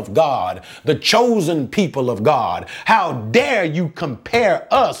people of God, the chosen people of God, how dare you compare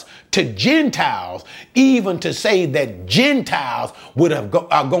us to Gentiles, even to say that Gentiles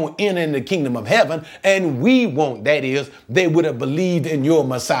are going in the kingdom of heaven and we won't. That is, they would have believed in your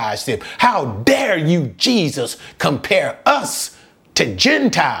Messiahship. How dare you, Jesus, compare us to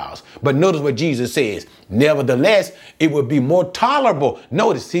Gentiles? But notice what Jesus says. Nevertheless, it would be more tolerable.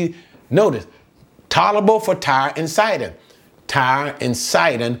 Notice, tolerable for Tyre and Sidon. Tyre and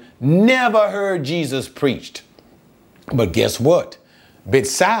Sidon never heard Jesus preached. But guess what?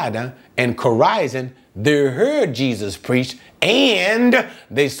 Bethsaida and Chorazin, they heard Jesus preached and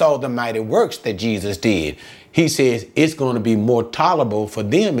they saw the mighty works that Jesus did. He says it's going to be more tolerable for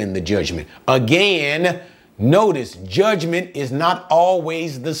them in the judgment. Again, notice, judgment is not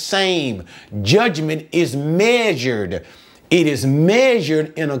always the same. Judgment is measured. It is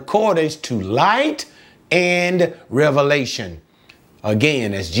measured in accordance to light and revelation.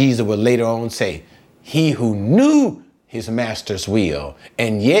 Again, as Jesus will later on say, he who knew his master's will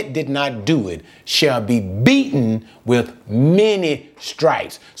and yet did not do it shall be beaten with many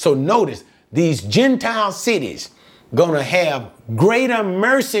stripes. So notice, these Gentile cities going to have greater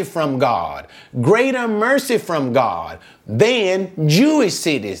mercy from God than Jewish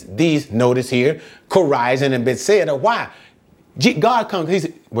cities. These, notice here, Chorazin and Bethsaida. Why? God comes,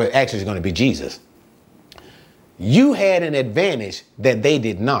 well, actually it's going to be Jesus. You had an advantage that they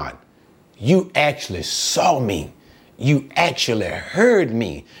did not. You actually saw me. You actually heard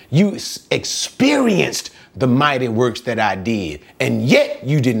me. You experienced the mighty works that I did, and yet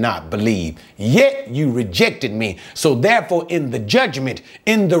you did not believe, yet you rejected me. So therefore, in the judgment,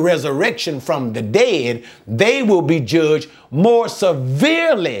 in the resurrection from the dead, they will be judged more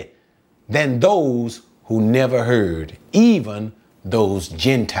severely than those who never heard, even those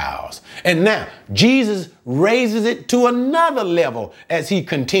Gentiles. And now Jesus raises it to another level as he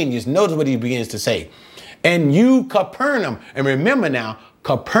continues. Notice what he begins to say. And you, Capernaum, and remember now,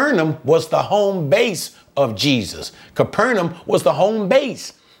 Capernaum was the home base of Jesus. Capernaum was the home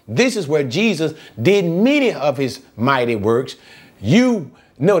base. This is where Jesus did many of his mighty works. You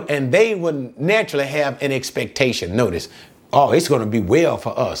note, and they would naturally have an expectation. Notice, oh, it's going to be well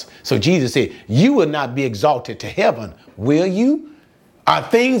for us. So Jesus said, you will not be exalted to heaven, will you? Are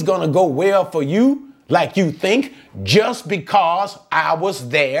things going to go well for you like you think just because I was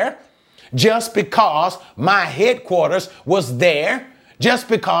there? Just because my headquarters was there? Just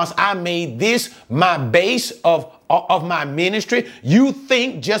because I made this my base of my ministry, you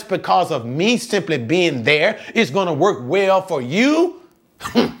think just because of me simply being there, it's going to work well for you?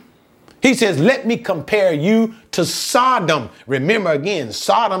 He says, let me compare you to Sodom. Remember again,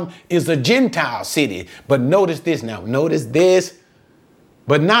 Sodom is a Gentile city. But notice this now. Notice this.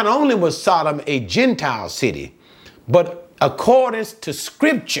 But not only was Sodom a Gentile city, but according to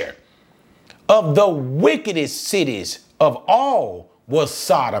scripture, of the wickedest cities of all was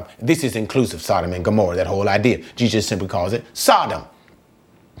Sodom. This is inclusive, Sodom and Gomorrah, that whole idea. Jesus simply calls it Sodom.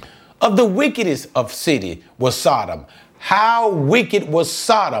 Of the wickedest of city was Sodom. How wicked was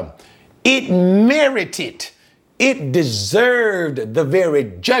Sodom? It merited, it deserved the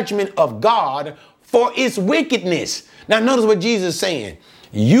very judgment of God for its wickedness. Now notice what Jesus is saying.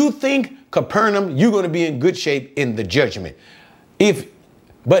 You think Capernaum, you're going to be in good shape in the judgment.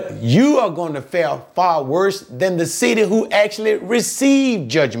 But you are going to fare far worse than the city who actually received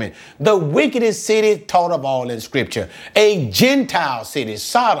judgment. The wickedest city taught of all in Scripture. A Gentile city,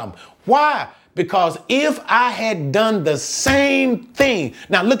 Sodom. Why? Because if I had done the same thing.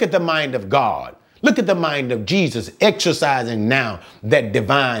 Now look at the mind of God. Look at the mind of Jesus exercising now that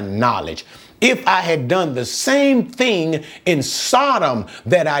divine knowledge. If I had done the same thing in Sodom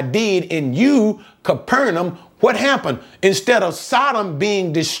that I did in you, Capernaum, what happened? Instead of Sodom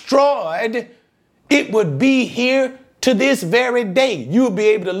being destroyed, it would be here to this very day. You'll be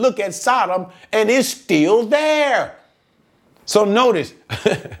able to look at Sodom and it's still there. So notice,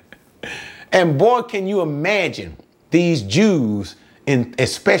 and boy, can you imagine these Jews,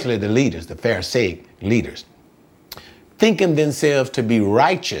 especially the leaders, the Pharisaic leaders, thinking themselves to be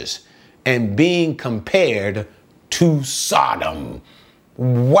righteous and being compared to Sodom.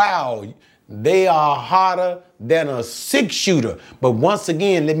 Wow, they are hotter than a 6-shooter. But once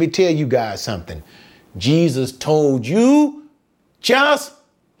again, let me tell you guys something. Jesus told you just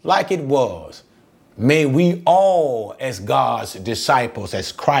like it was. May we all, as God's disciples,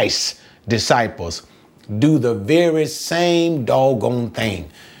 as Christ's disciples, do the very same doggone thing.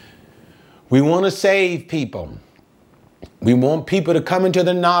 We want to save people. We want people to come into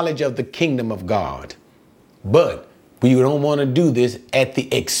the knowledge of the kingdom of God. But we don't want to do this at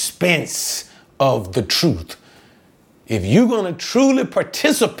the expense of the truth. If you're going to truly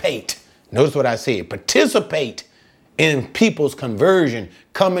participate, notice what I said, participate in people's conversion,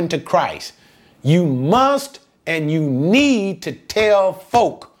 coming to Christ, you must and you need to tell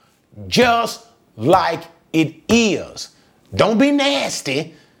folk just like it is. Don't be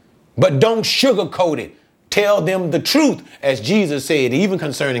nasty, but don't sugarcoat it. Tell them the truth, as Jesus said, even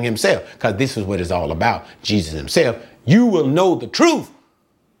concerning himself, because this is what it's all about, Jesus himself. You will know the truth,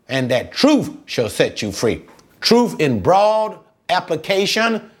 and that truth shall set you free. Truth in broad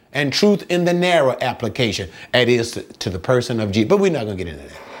application and truth in the narrow application. That is to the person of Jesus. But we're not going to get into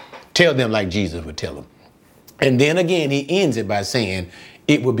that. Tell them like Jesus would tell them. And then again, he ends it by saying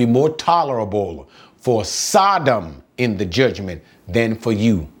it would be more tolerable for Sodom in the judgment than for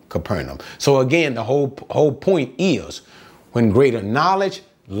you, Capernaum. So again, the whole point is when greater knowledge,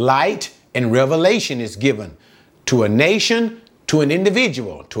 light, and revelation is given to a nation, to an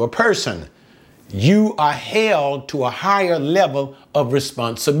individual, to a person, you are held to a higher level of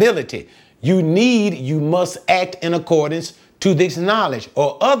responsibility. You must act in accordance to this knowledge,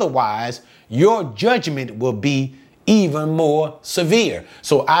 or otherwise your judgment will be even more severe.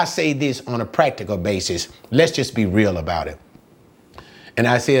 So I say this on a practical basis. Let's just be real about it. And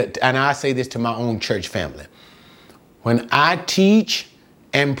I say this to my own church family. When I teach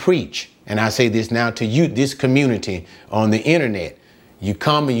and preach, and I say this now to you, this community on the internet, you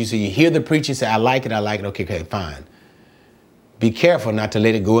come and you hear the preaching, say, I like it, okay, fine. Be careful not to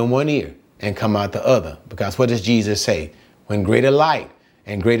let it go in one ear and come out the other. Because what does Jesus say? When greater light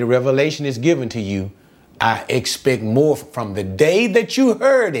and greater revelation is given to you, I expect more from the day that you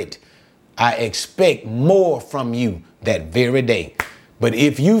heard it. I expect more from you that very day. But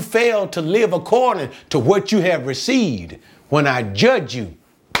if you fail to live according to what you have received, when I judge you,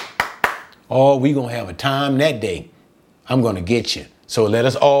 we're going to have a time that day. I'm going to get you. So let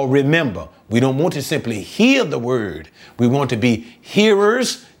us all remember, we don't want to simply hear the word. We want to be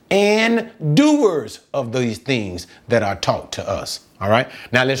hearers and doers of these things that are taught to us. All right.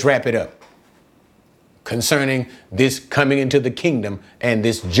 Now let's wrap it up. Concerning this coming into the kingdom and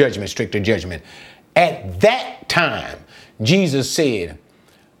this judgment, stricter judgment. At that time, Jesus said,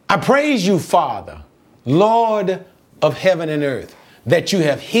 I praise you, Father, Lord of heaven and earth, that you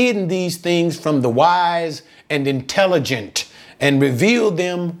have hidden these things from the wise and intelligent and revealed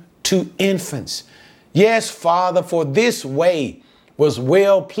them to infants. Yes, Father, for this way was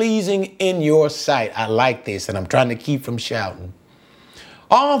well pleasing in your sight. I like this, and I'm trying to keep from shouting.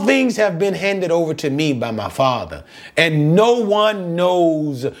 All things have been handed over to me by my Father, and no one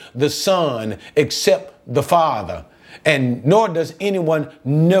knows the Son except the Father, and nor does anyone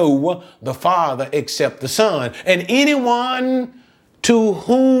know the Father except the Son, and anyone to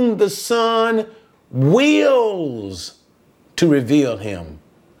whom the Son wills to reveal him.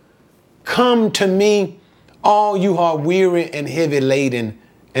 Come to me, all you are weary and heavy laden,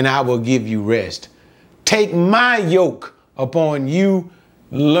 and I will give you rest. Take my yoke upon you.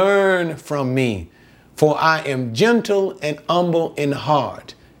 Learn from me, for I am gentle and humble in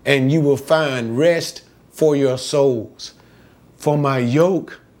heart, and you will find rest for your souls. For my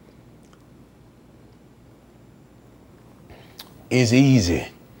yoke is easy,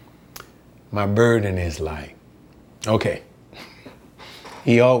 My burden is light. Okay.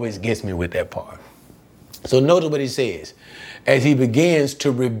 He always gets me with that part. So notice what he says. As he begins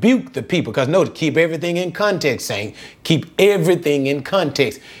to rebuke the people, because notice, keep everything in context, saint. Keep everything in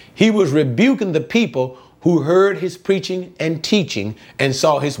context. He was rebuking the people who heard his preaching and teaching and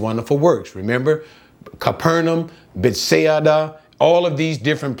saw his wonderful works. Remember, Capernaum, Bethsaida, all of these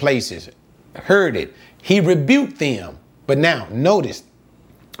different places heard it. He rebuked them. But now, notice,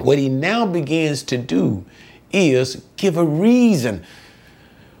 what he now begins to do is give a reason.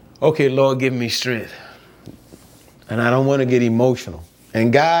 Okay, Lord, give me strength. And I don't want to get emotional.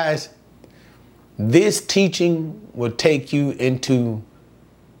 And guys, this teaching will take you into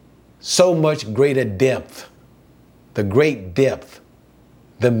so much greater depth, the great depth,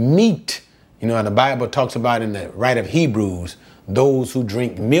 the meat. You know, and the Bible talks about in the writer of Hebrews, those who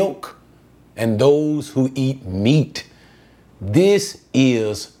drink milk and those who eat meat. This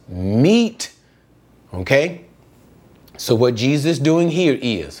is meat, okay? So what Jesus is doing here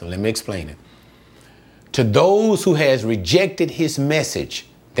is, so let me explain it. To those who has rejected his message,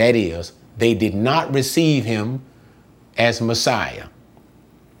 that is, they did not receive him as Messiah.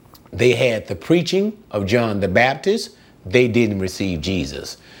 They had the preaching of John the Baptist. They didn't receive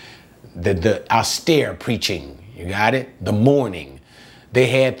Jesus. The austere preaching, you got it? The mourning. They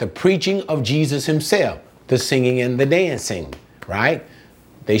had the preaching of Jesus himself, the singing and the dancing, right?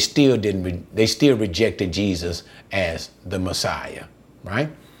 They still rejected Jesus as the Messiah, right?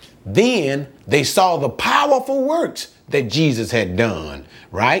 Then they saw the powerful works that Jesus had done,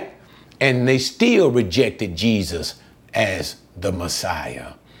 right? And they still rejected Jesus as the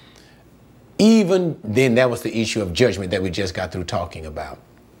Messiah. Even then, that was the issue of judgment that we just got through talking about.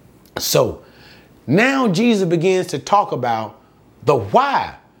 So now Jesus begins to talk about the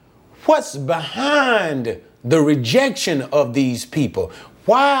why. What's behind the rejection of these people?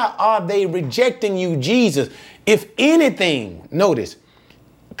 Why are they rejecting you, Jesus? If anything, notice,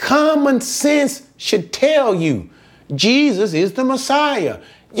 common sense should tell you Jesus is the Messiah.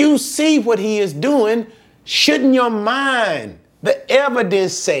 You see what he is doing. Shouldn't your mind, the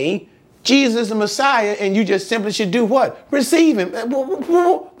evidence say Jesus is the Messiah, and you just simply should do what? Receive him.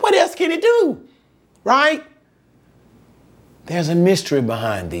 What else can he do? Right? There's a mystery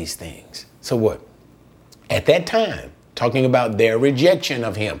behind these things. So what? At that time, talking about their rejection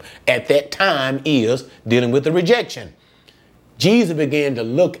of him, at that time is dealing with the rejection. Jesus began to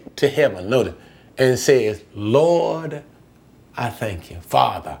look to heaven, notice, and says, Lord, I thank you.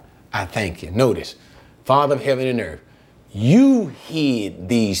 Father, I thank you. Notice, Father of heaven and earth, you hid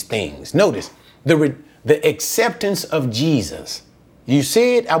these things. Notice the acceptance of Jesus. You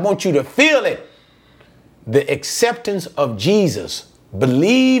see it? I want you to feel it. The acceptance of Jesus,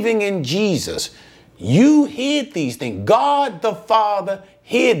 believing in Jesus. You hid these things. God the Father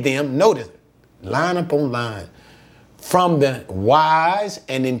hid them. Notice, line upon line, from the wise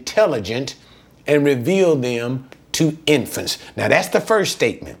and intelligent, and revealed them to infants. Now that's the first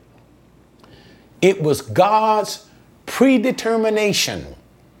statement. It was God's predetermination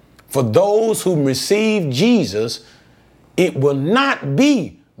for those who receive Jesus. It will not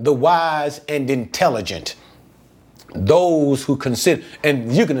be the wise and intelligent, those who consider,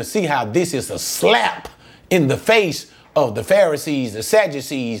 and you're going to see how this is a slap in the face of the Pharisees, the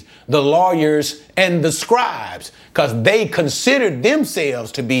Sadducees, the lawyers, and the scribes, because they considered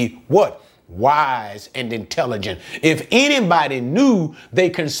themselves to be what? Wise and intelligent. If anybody knew, they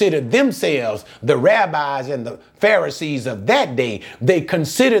considered themselves, the rabbis and the Pharisees of that day, they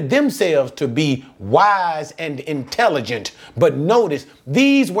considered themselves to be wise and intelligent. But notice,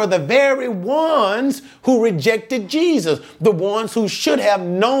 these were the very ones who rejected Jesus, the ones who should have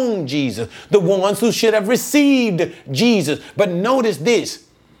known Jesus, the ones who should have received Jesus. But notice this,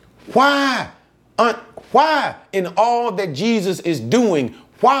 why in all that Jesus is doing,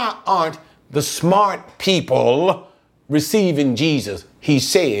 why aren't the smart people receiving Jesus? He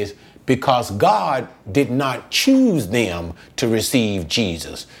says, because God did not choose them to receive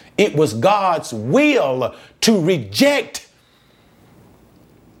Jesus. It was God's will to reject.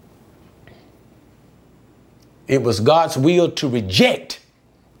 It was God's will to reject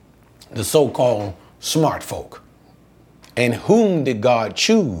the so-called smart folk. And whom did God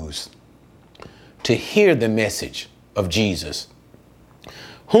choose to hear the message of Jesus?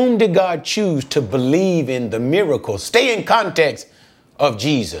 Whom did God choose to believe in the miracles? Stay in context of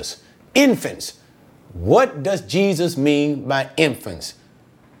Jesus. Infants. What does Jesus mean by infants?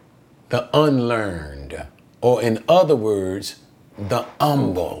 The unlearned, or in other words, the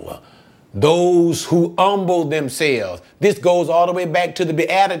humble. Those who humble themselves. This goes all the way back to the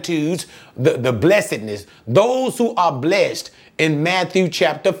Beatitudes, the blessedness. Those who are blessed in Matthew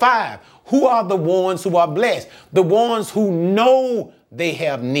chapter 5. Who are the ones who are blessed? The ones who know they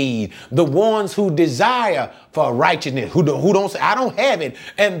have need, the ones who desire for righteousness, who don't say, I don't have it,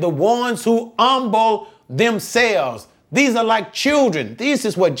 and the ones who humble themselves. These are like children. This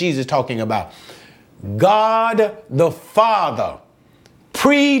is what Jesus is talking about. God the Father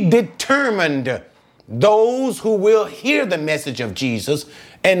predetermined those who will hear the message of Jesus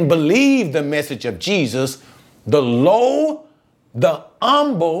and believe the message of Jesus, the low, the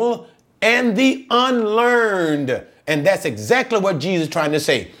humble, and the unlearned. And that's exactly what Jesus is trying to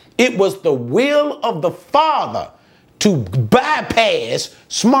say. It was the will of the Father to bypass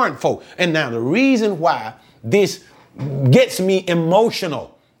smart folk. And now the reason why this gets me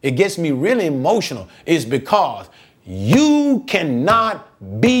emotional, it gets me really emotional, is because you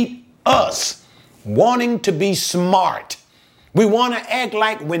cannot beat us wanting to be smart. We want to act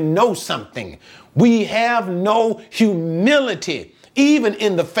like we know something. We have no humility, even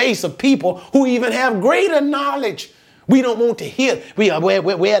in the face of people who even have greater knowledge. We don't want to hear.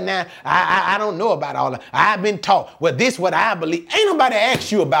 Well, now, I don't know about all that. I've been taught. Well, this is what I believe. Ain't nobody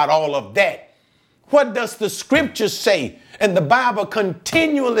asked you about all of that. What does the scriptures say? And the Bible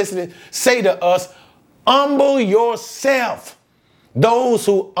continuously say to us, humble yourself. Those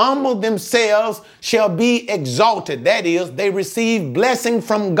who humble themselves shall be exalted. That is, they receive blessing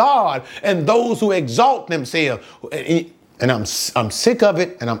from God. And those who exalt themselves, and I'm sick of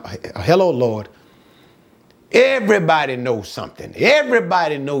it. And hello, Lord. Everybody knows something.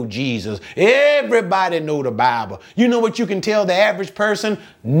 Everybody knows Jesus. Everybody knows the Bible. You know what you can tell the average person?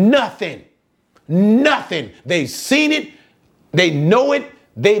 Nothing. Nothing. They've seen it. They know it.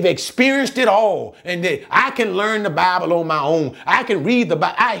 They've experienced it all. And I can learn the Bible on my own. I can read the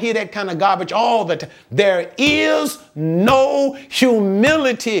Bible. I hear that kind of garbage all the time. There is no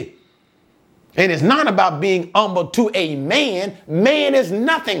humility. And it's not about being humble to a man. Man is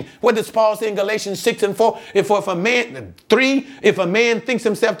nothing. What does Paul say in Galatians 6 and 4? If a man thinks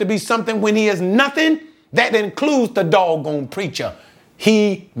himself to be something when he is nothing, that includes the doggone preacher.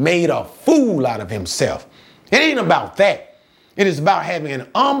 He made a fool out of himself. It ain't about that. It is about having an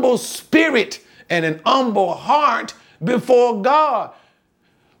humble spirit and an humble heart before God.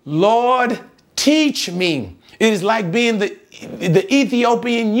 Lord, teach me. It is like being the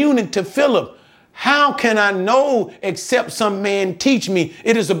Ethiopian eunuch to Philip. How can I know except some man teach me?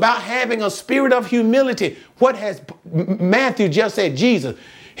 It is about having a spirit of humility. What has Matthew just said? Jesus.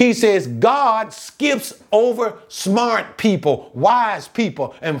 He says God skips over smart people, wise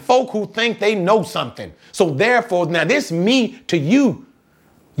people, and folk who think they know something. So therefore, now this me to you.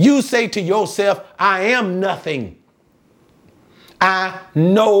 You say to yourself, I am nothing. I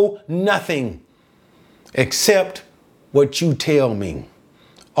know nothing except what you tell me.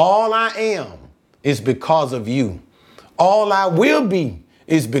 All I am is because of you. All I will be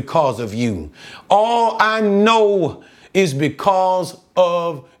is because of you. All I know is because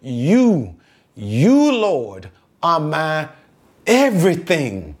of you. You, Lord, are my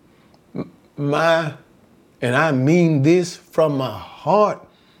everything. And I mean this from my heart.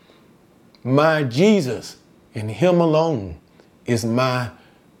 My Jesus and him alone is my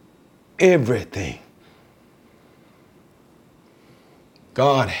everything.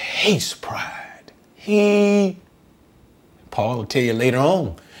 God hates pride. Paul will tell you later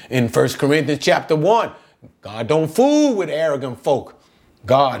on in 1 Corinthians chapter 1, God don't fool with arrogant folk.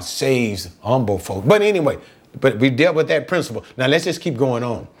 God saves humble folk. But anyway, we dealt with that principle. Now let's just keep going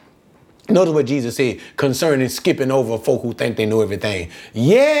on. Notice what Jesus said concerning skipping over folk who think they know everything.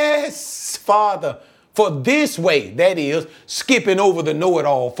 Yes, Father, for this way, that is, skipping over the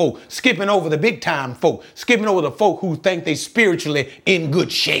know-it-all folk, skipping over the big-time folk, skipping over the folk who think they spiritually in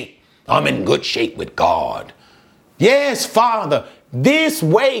good shape. I'm in good shape with God. Yes, Father, this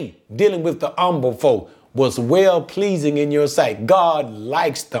way, dealing with the humble folk, was well-pleasing in your sight. God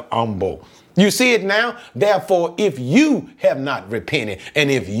likes the humble. You see it now? Therefore, if you have not repented, and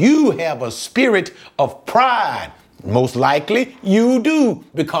if you have a spirit of pride, most likely you do,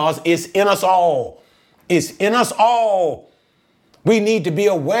 because it's in us all. It's in us all. We need to be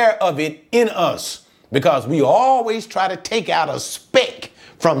aware of it in us, because we always try to take out a speck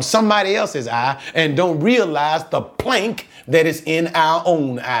from somebody else's eye and don't realize the plank that is in our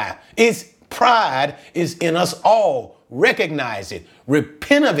own eye. It's pride is in us all. Recognize it,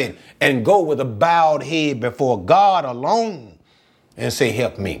 repent of it, and go with a bowed head before God alone and say,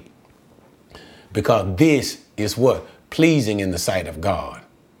 help me. Because this is what? Pleasing in the sight of God.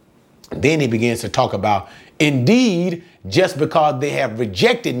 Then he begins to talk about, indeed, just because they have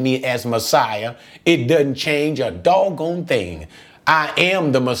rejected me as Messiah, it doesn't change a doggone thing. I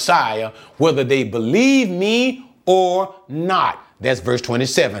am the Messiah, whether they believe me or not. That's verse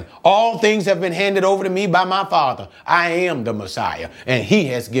 27. All things have been handed over to me by my Father. I am the Messiah, and he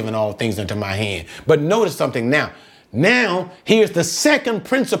has given all things into my hand. But notice something now. Now, here's the second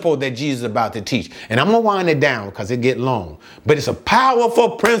principle that Jesus is about to teach. And I'm going to wind it down because it gets long. But it's a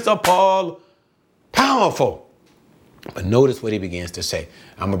powerful principle. Powerful. But notice what he begins to say.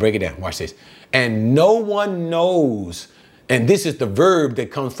 I'm going to break it down. Watch this. And no one knows. And this is the verb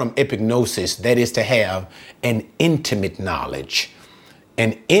that comes from epignosis. That is to have an intimate knowledge.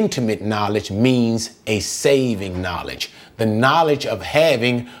 An intimate knowledge means a saving knowledge. The knowledge of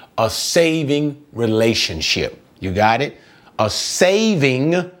having a saving relationship. You got it? A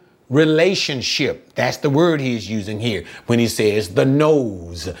saving relationship. That's the word he's using here when he says the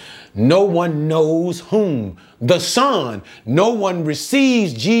knows. No one knows whom? The Son. No one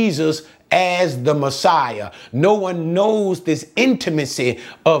receives Jesus as the Messiah. No one knows this intimacy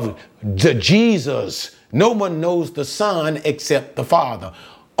of the Jesus. No one knows the Son except the Father.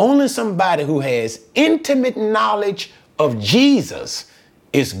 Only somebody who has intimate knowledge of Jesus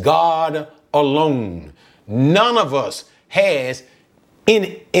is God alone. None of us has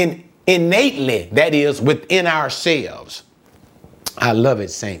innately, that is, within ourselves. I love it,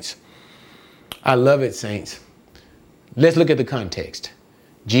 saints. I love it, saints. Let's look at the context.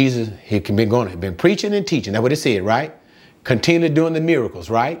 Jesus, he been preaching and teaching. That's what it said, right? Continually doing the miracles,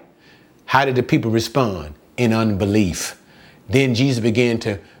 right? How did the people respond? In unbelief. Then Jesus began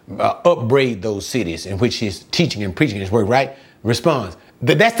to upbraid those cities in which he's teaching and preaching his word, right? Responds.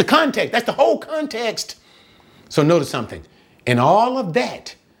 That's the context. That's the whole context. So notice something. In all of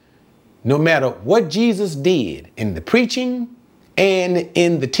that, no matter what Jesus did in the preaching and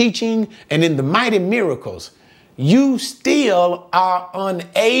in the teaching and in the mighty miracles, you still are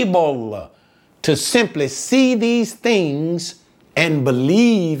unable to simply see these things and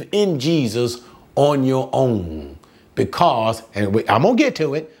believe in Jesus on your own. Because, and I'm going to get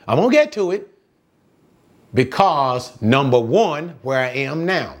to it, because number one, where I am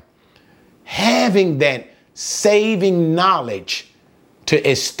now, having that saving knowledge to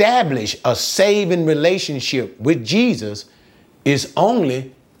establish a saving relationship with Jesus is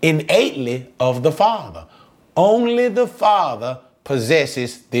only innately of the Father. Only the Father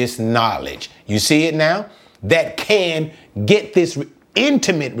possesses this knowledge. You see it now? That can get this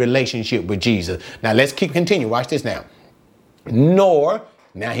intimate relationship with Jesus. Now let's continue. Watch this now. Nor,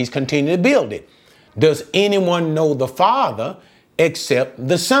 now he's continuing to build it. Does anyone know the Father except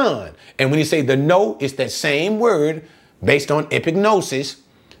the Son? And when you say the know, it's that same word based on epignosis.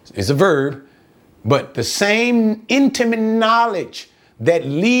 It's a verb, but the same intimate knowledge that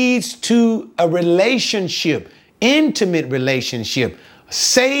leads to a relationship, intimate relationship,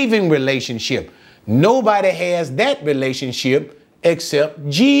 saving relationship. Nobody has that relationship except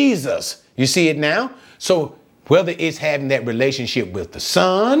Jesus. You see it now? So whether it's having that relationship with the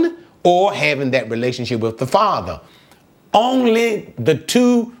Son or having that relationship with the Father, only the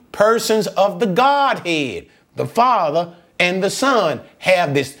two persons of the Godhead, the Father and the Son,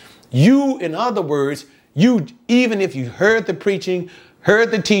 have this. You, in other words, you, even if you heard the preaching,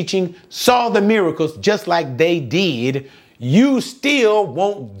 heard the teaching, saw the miracles just like they did, you still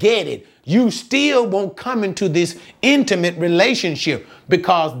won't get it. You still won't come into this intimate relationship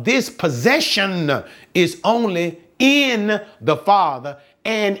because this possession is only in the Father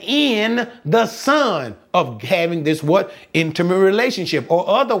and in the Son of having this what? Intimate relationship, or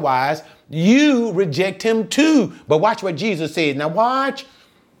otherwise you reject him too. But watch what Jesus said. Now watch.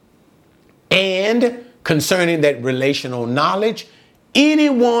 And concerning that relational knowledge,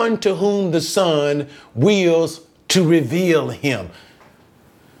 anyone to whom the Son wills to reveal him.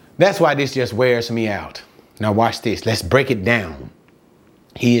 That's why this just wears me out. Now watch this. Let's break it down.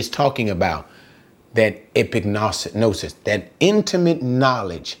 He is talking about that epignosis, that intimate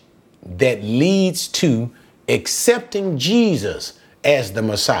knowledge that leads to accepting Jesus as the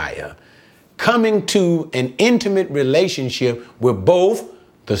Messiah, coming to an intimate relationship with both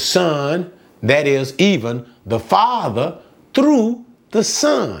the Son, that is even the Father, through the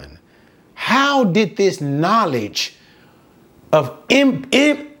Son. How did this knowledge of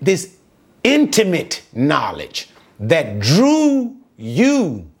this intimate knowledge that drew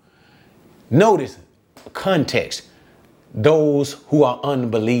you, notice context, those who are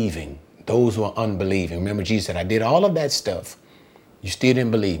unbelieving, remember Jesus said, I did all of that stuff, you still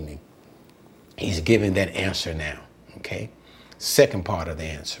didn't believe me. He's giving that answer now. Okay, second part of the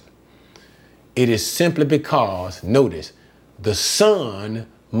answer. It is simply because, notice, the Son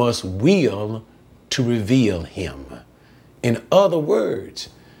must will to reveal him. In other words,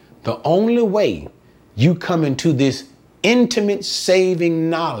 the only way you come into this intimate saving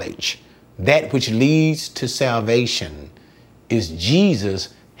knowledge, that which leads to salvation, is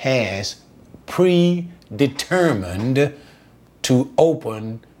Jesus has predetermined to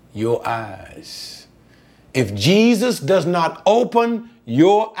open your eyes. If Jesus does not open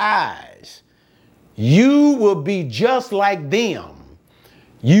your eyes, you will be just like them.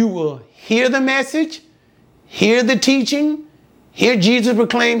 You will hear the message, hear the teaching, hear Jesus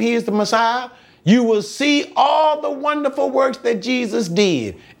proclaim he is the Messiah. You will see all the wonderful works that Jesus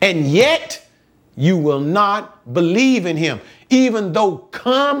did, and yet you will not believe in him, even though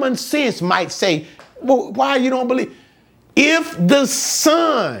common sense might say, well, why you don't believe? If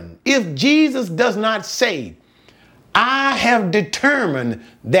Jesus does not say, I have determined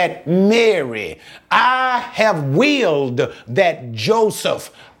that Mary, I have willed that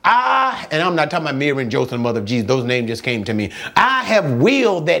Joseph, and I'm not talking about Mary and Joseph, the mother of Jesus, those names just came to me. I have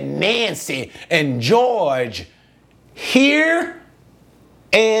willed that Nancy and George hear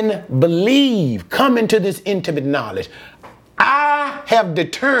and believe, come into this intimate knowledge. I have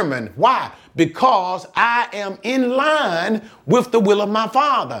determined, why? Because I am in line with the will of my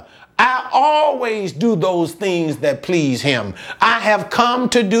Father. I always do those things that please him. I have come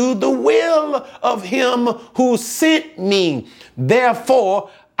to do the will of him who sent me. Therefore,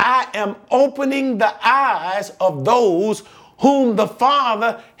 I am opening the eyes of those whom the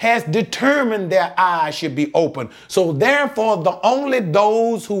Father has determined their eyes should be open. So therefore, only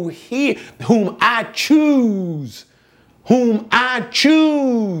those who hear, whom I choose.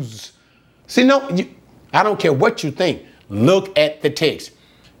 See, no, I don't care what you think. Look at the text.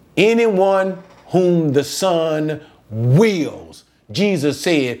 Anyone whom the Son wills. Jesus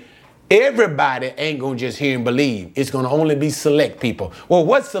said, everybody ain't going to just hear and believe. It's going to only be select people. Well,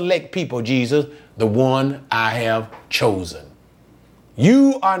 what select people, Jesus? The one I have chosen.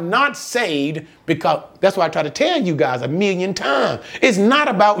 You are not saved because, that's why I try to tell you guys a million times. It's not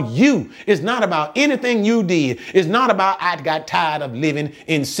about you. It's not about anything you did. It's not about I got tired of living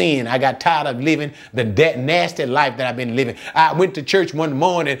in sin. I got tired of living the nasty life that I've been living. I went to church one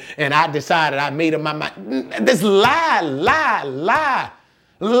morning and I decided I made up my mind. This lie.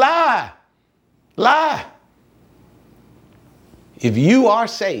 If you are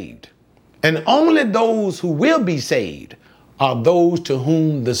saved, and only those who will be saved are those to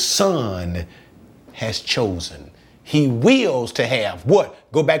whom the Son has chosen. He wills to have what?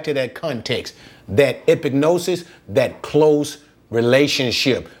 Go back to that context, that epignosis, that close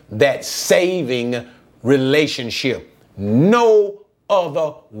relationship, that saving relationship. No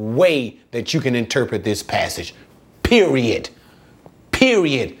other way that you can interpret this passage. Period.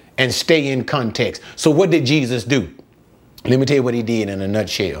 And stay in context. So what did Jesus do? Let me tell you what he did in a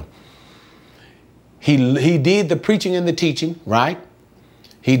nutshell. He did the preaching and the teaching, right?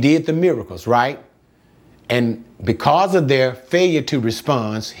 He did the miracles, right? And because of their failure to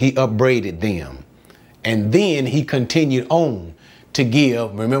respond, he upbraided them. And then he continued on to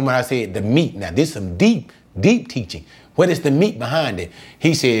give, remember when I said the meat? Now this is some deep teaching. What is the meat behind it?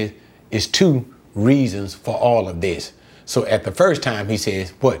 He says it's two reasons for all of this. So at the first time he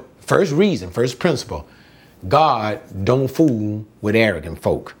says, what? First reason, first principle. God don't fool with arrogant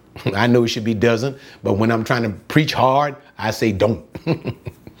folk. I know it should be doesn't, but when I'm trying to preach hard, I say don't.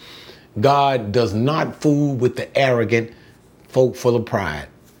 God does not fool with the arrogant folk full of pride.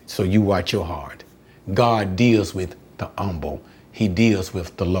 So you watch your heart. God deals with the humble. He deals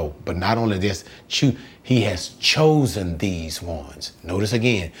with the low. But not only this, he has chosen these ones. Notice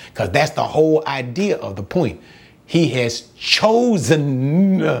again, because that's the whole idea of the point. He has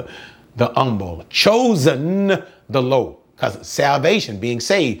chosen the humble, chosen the low. Because salvation, being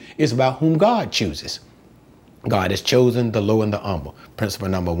saved, is about whom God chooses. God has chosen the low and the humble. Principle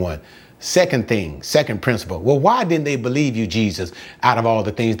number one. Second principle. Well, why didn't they believe you, Jesus, out of all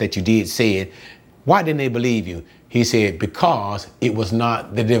the things that you did, said? Why didn't they believe you? He said, because it was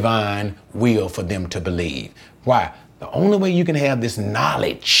not the divine will for them to believe. Why? The only way you can have this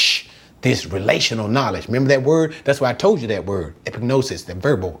knowledge, this relational knowledge. Remember that word? That's why I told you that word, epignosis, the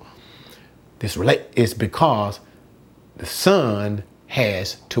verbal. It's because the Son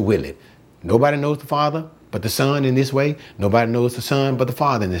has to will it. Nobody knows the Father but the Son in this way. Nobody knows the Son but the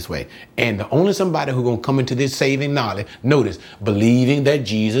Father in this way. And the only somebody who's going to come into this saving knowledge, notice, believing that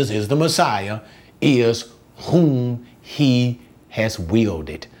Jesus is the Messiah, is whom he has willed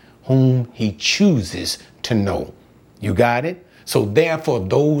it, whom he chooses to know. You got it? So therefore,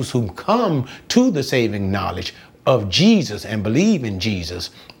 those who come to the saving knowledge of Jesus and believe in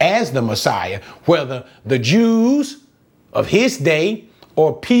Jesus as the Messiah, whether the Jews of his day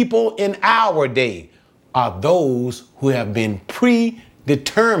or people in our day, are those who have been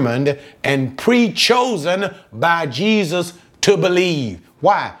predetermined and pre-chosen by Jesus to believe.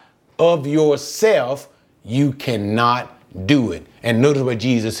 Why? Of yourself, you cannot do it. And notice what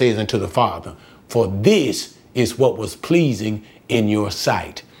Jesus says unto the Father, for this is what was pleasing in your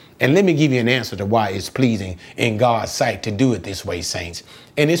sight. And let me give you an answer to why it's pleasing in God's sight to do it this way, saints.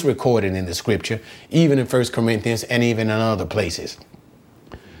 And it's recorded in the scripture, even in 1 Corinthians and even in other places,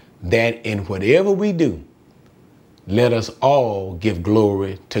 that in whatever we do, let us all give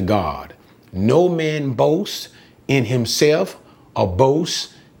glory to God. No man boasts in himself or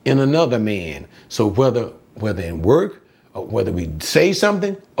boasts in another man. So whether in work, or whether we say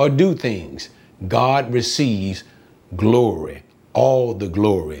something or do things, God receives glory, all the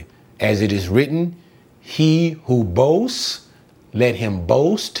glory. As it is written, he who boasts, let him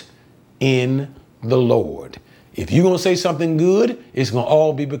boast in the Lord. If you're going to say something good, it's going to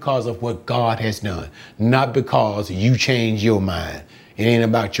all be because of what God has done, not because you changed your mind. It ain't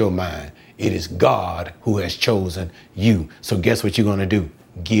about your mind. It is God who has chosen you. So guess what you're going to do?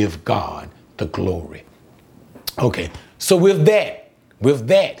 Give God the glory. Okay, so with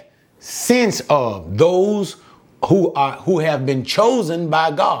that sense of those who have been chosen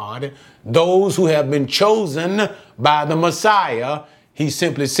by God, those who have been chosen by the Messiah, he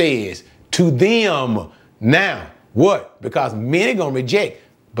simply says to them, now what? Because many going to reject,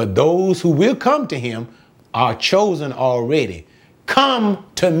 but those who will come to him are chosen already. Come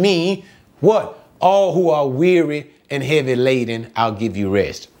to me, what? All who are weary and heavy laden, I'll give you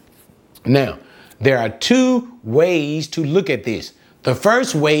rest. Now, there are two ways to look at this. The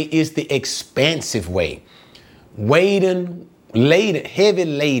first way is the expansive way. Heavy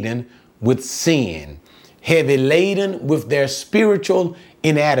laden with sin, heavy laden with their spiritual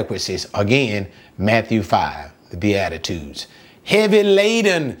inadequacies. Again, Matthew 5, the Beatitudes. Heavy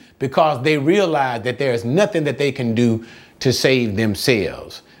laden because they realize that there is nothing that they can do to save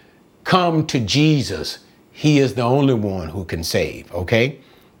themselves. Come to Jesus. He is the only one who can save. Okay,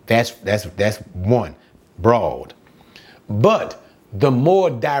 that's one, broad. But the more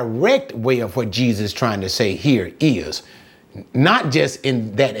direct way of what Jesus is trying to say here is not just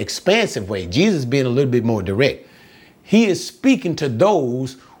in that expansive way. Jesus being a little bit more direct. He is speaking to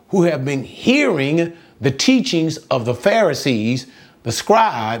those who have been hearing the teachings of the Pharisees, the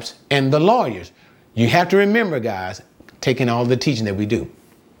scribes, and the lawyers. You have to remember, guys, taking all the teaching that we do.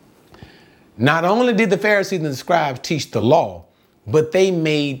 Not only did the Pharisees and the scribes teach the law, but they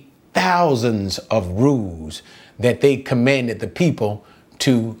made thousands of rules that they commanded the people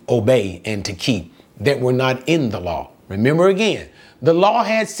to obey and to keep that were not in the law. Remember again, the law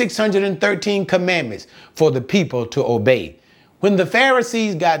had 613 commandments for the people to obey. When the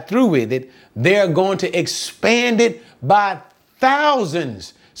Pharisees got through with it, they're going to expand it by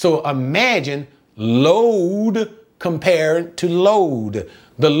thousands. So imagine load compared to load.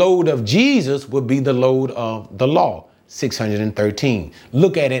 The load of Jesus would be the load of the law, 613.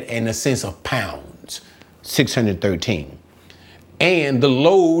 Look at it in a sense of pounds, 613. And the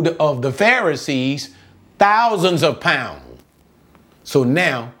load of the Pharisees, thousands of pounds. So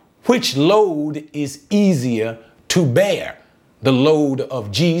now, which load is easier to bear? The load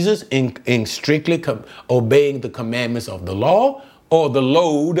of Jesus in strictly obeying the commandments of the law, or the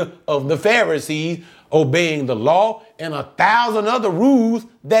load of the Pharisees obeying the law and 1,000 other rules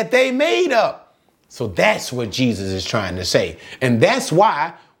that they made up? So that's what Jesus is trying to say. And that's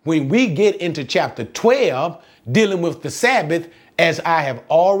why when we get into chapter 12, dealing with the Sabbath, as I have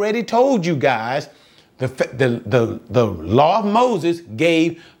already told you guys, the law of Moses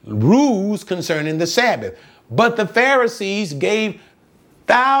gave rules concerning the Sabbath. But the Pharisees gave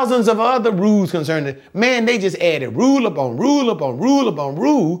thousands of other rules concerning it. Man, they just added rule upon rule upon rule upon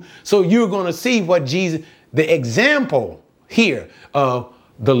rule. So you're going to see what Jesus, the example here of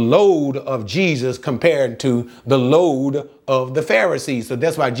the load of Jesus compared to the load of the Pharisees. So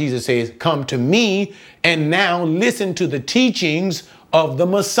that's why Jesus says, come to me and now listen to the teachings of the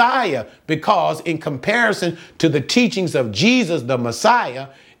Messiah. Because in comparison to the teachings of Jesus, the Messiah,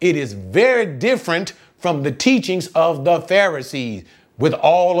 it is very different from the teachings of the Pharisees with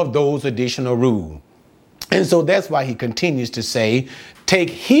all of those additional rules. And so that's why he continues to say, take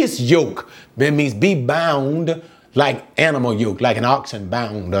his yoke. That means be bound like animal yoke, like an oxen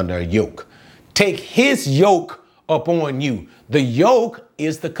bound under a yoke. Take his yoke upon you. The yoke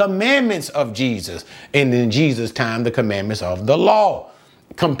is the commandments of Jesus. And in Jesus' time, the commandments of the law.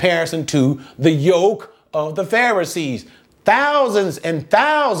 Comparison to the yoke of the Pharisees. Thousands and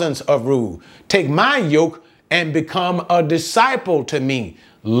thousands of rules. Take my yoke and become a disciple to me.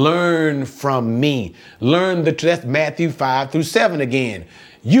 Learn from me. That's Matthew 5-7 again.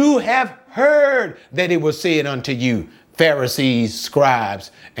 You have heard that it was said unto you, Pharisees,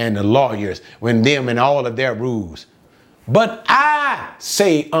 scribes, and the lawyers, when them and all of their rules. But I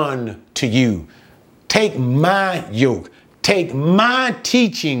say unto you, take my yoke. Take my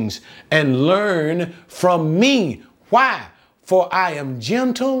teachings and learn from me. Why? For I am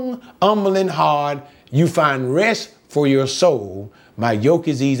gentle, humble in heart. You find rest for your soul. My yoke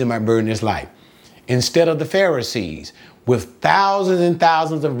is easy, my burden is light. Instead of the Pharisees with thousands and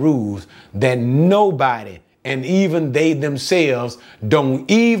thousands of rules that nobody, and even they themselves, don't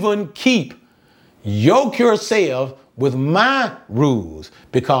even keep. Yoke yourself with my rules,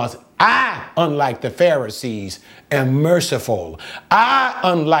 because I, unlike the Pharisees, am merciful. I,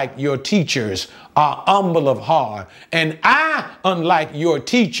 unlike your teachers, are humble of heart. And I, unlike your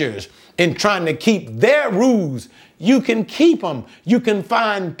teachers, in trying to keep their rules, you can keep them. You can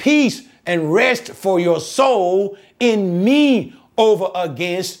find peace and rest for your soul in me over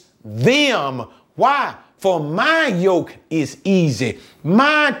against them. Why? For my yoke is easy.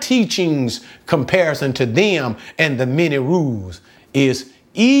 My teachings, comparison to them and the many rules, is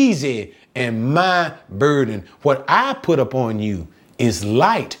easy, and my burden, what I put upon you, is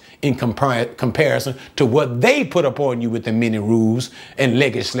light in comparison to what they put upon you with the many rules and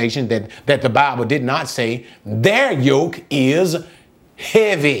legislation that the Bible did not say. Their yoke is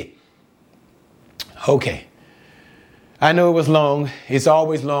heavy. Okay. I know it was long. It's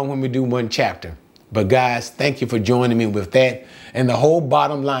always long when we do one chapter. But guys, thank you for joining me with that. And the whole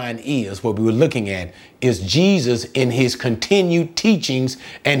bottom line is what we were looking at is Jesus in his continued teachings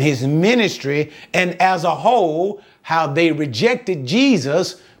and his ministry, and as a whole, how they rejected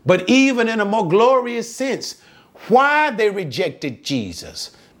Jesus, but even in a more glorious sense. Why they rejected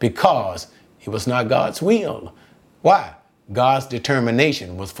Jesus? Because it was not God's will. Why? God's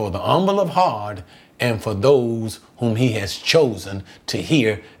determination was for the humble of heart and for those whom he has chosen to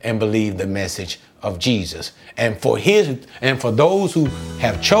hear and believe the message of Jesus. And for those who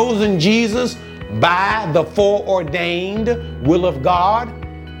have chosen Jesus by the foreordained will of God,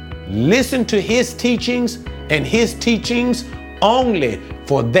 listen to his teachings and his teachings only,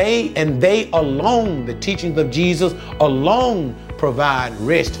 for they and they alone, the teachings of Jesus alone, provide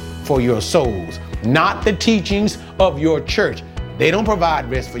rest for your souls, not the teachings of your church. They don't provide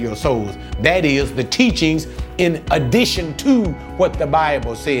rest for your souls. That is the teachings in addition to what the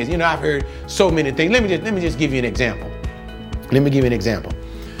Bible says. You know, I've heard so many things. Let me just give you an example. Let me give you an example.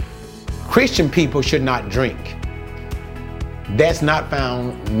 Christian people should not drink. That's not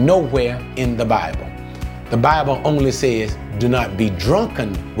found nowhere in the Bible. The Bible only says, do not be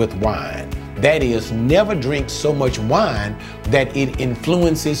drunken with wine. That is, never drink so much wine that it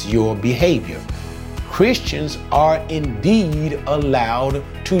influences your behavior. Christians are indeed allowed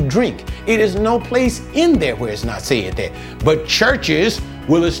to drink. It is no place in there where it's not said that. But churches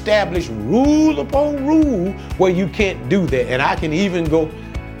will establish rule upon rule where you can't do that. And I can even go,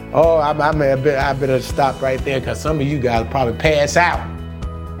 I better stop right there, because some of you guys probably pass out.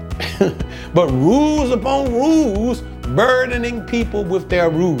 But rules upon rules, burdening people with their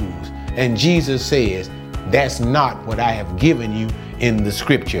rules. And Jesus says, that's not what I have given you in the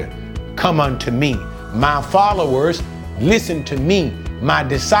scripture. Come unto me. My followers, listen to me. My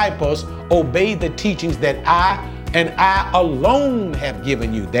disciples, obey the teachings that I alone have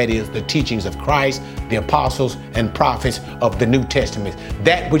given you. That is the teachings of Christ, the apostles and prophets of the New Testament.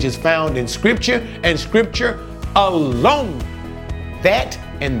 That which is found in scripture and scripture alone. That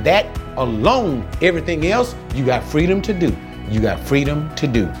and that alone. Everything else, you got freedom to do. You got freedom to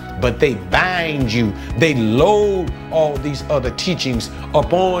do. But they bind you. They load all these other teachings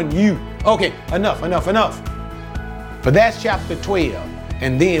upon you. Okay, enough. But that's chapter 12.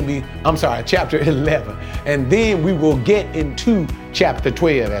 And then chapter 11. And then we will get into chapter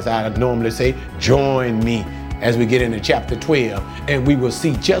 12, as I normally say. Join me as we get into chapter 12. And we will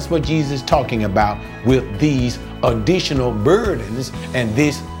see just what Jesus is talking about with these additional burdens and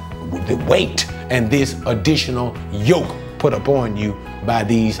the weight and this additional yoke put upon you by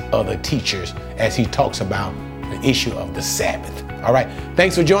these other teachers as he talks about the issue of the Sabbath. All right.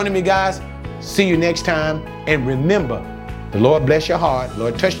 Thanks for joining me, guys. See you next time. And remember, the Lord bless your heart.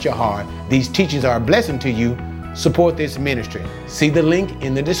 Lord touched your heart. These teachings are a blessing to you. Support this ministry. See the link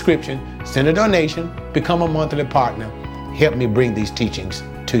in the description. Send a donation. Become a monthly partner. Help me bring these teachings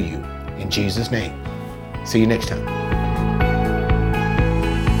to you. In Jesus' name. See you next time.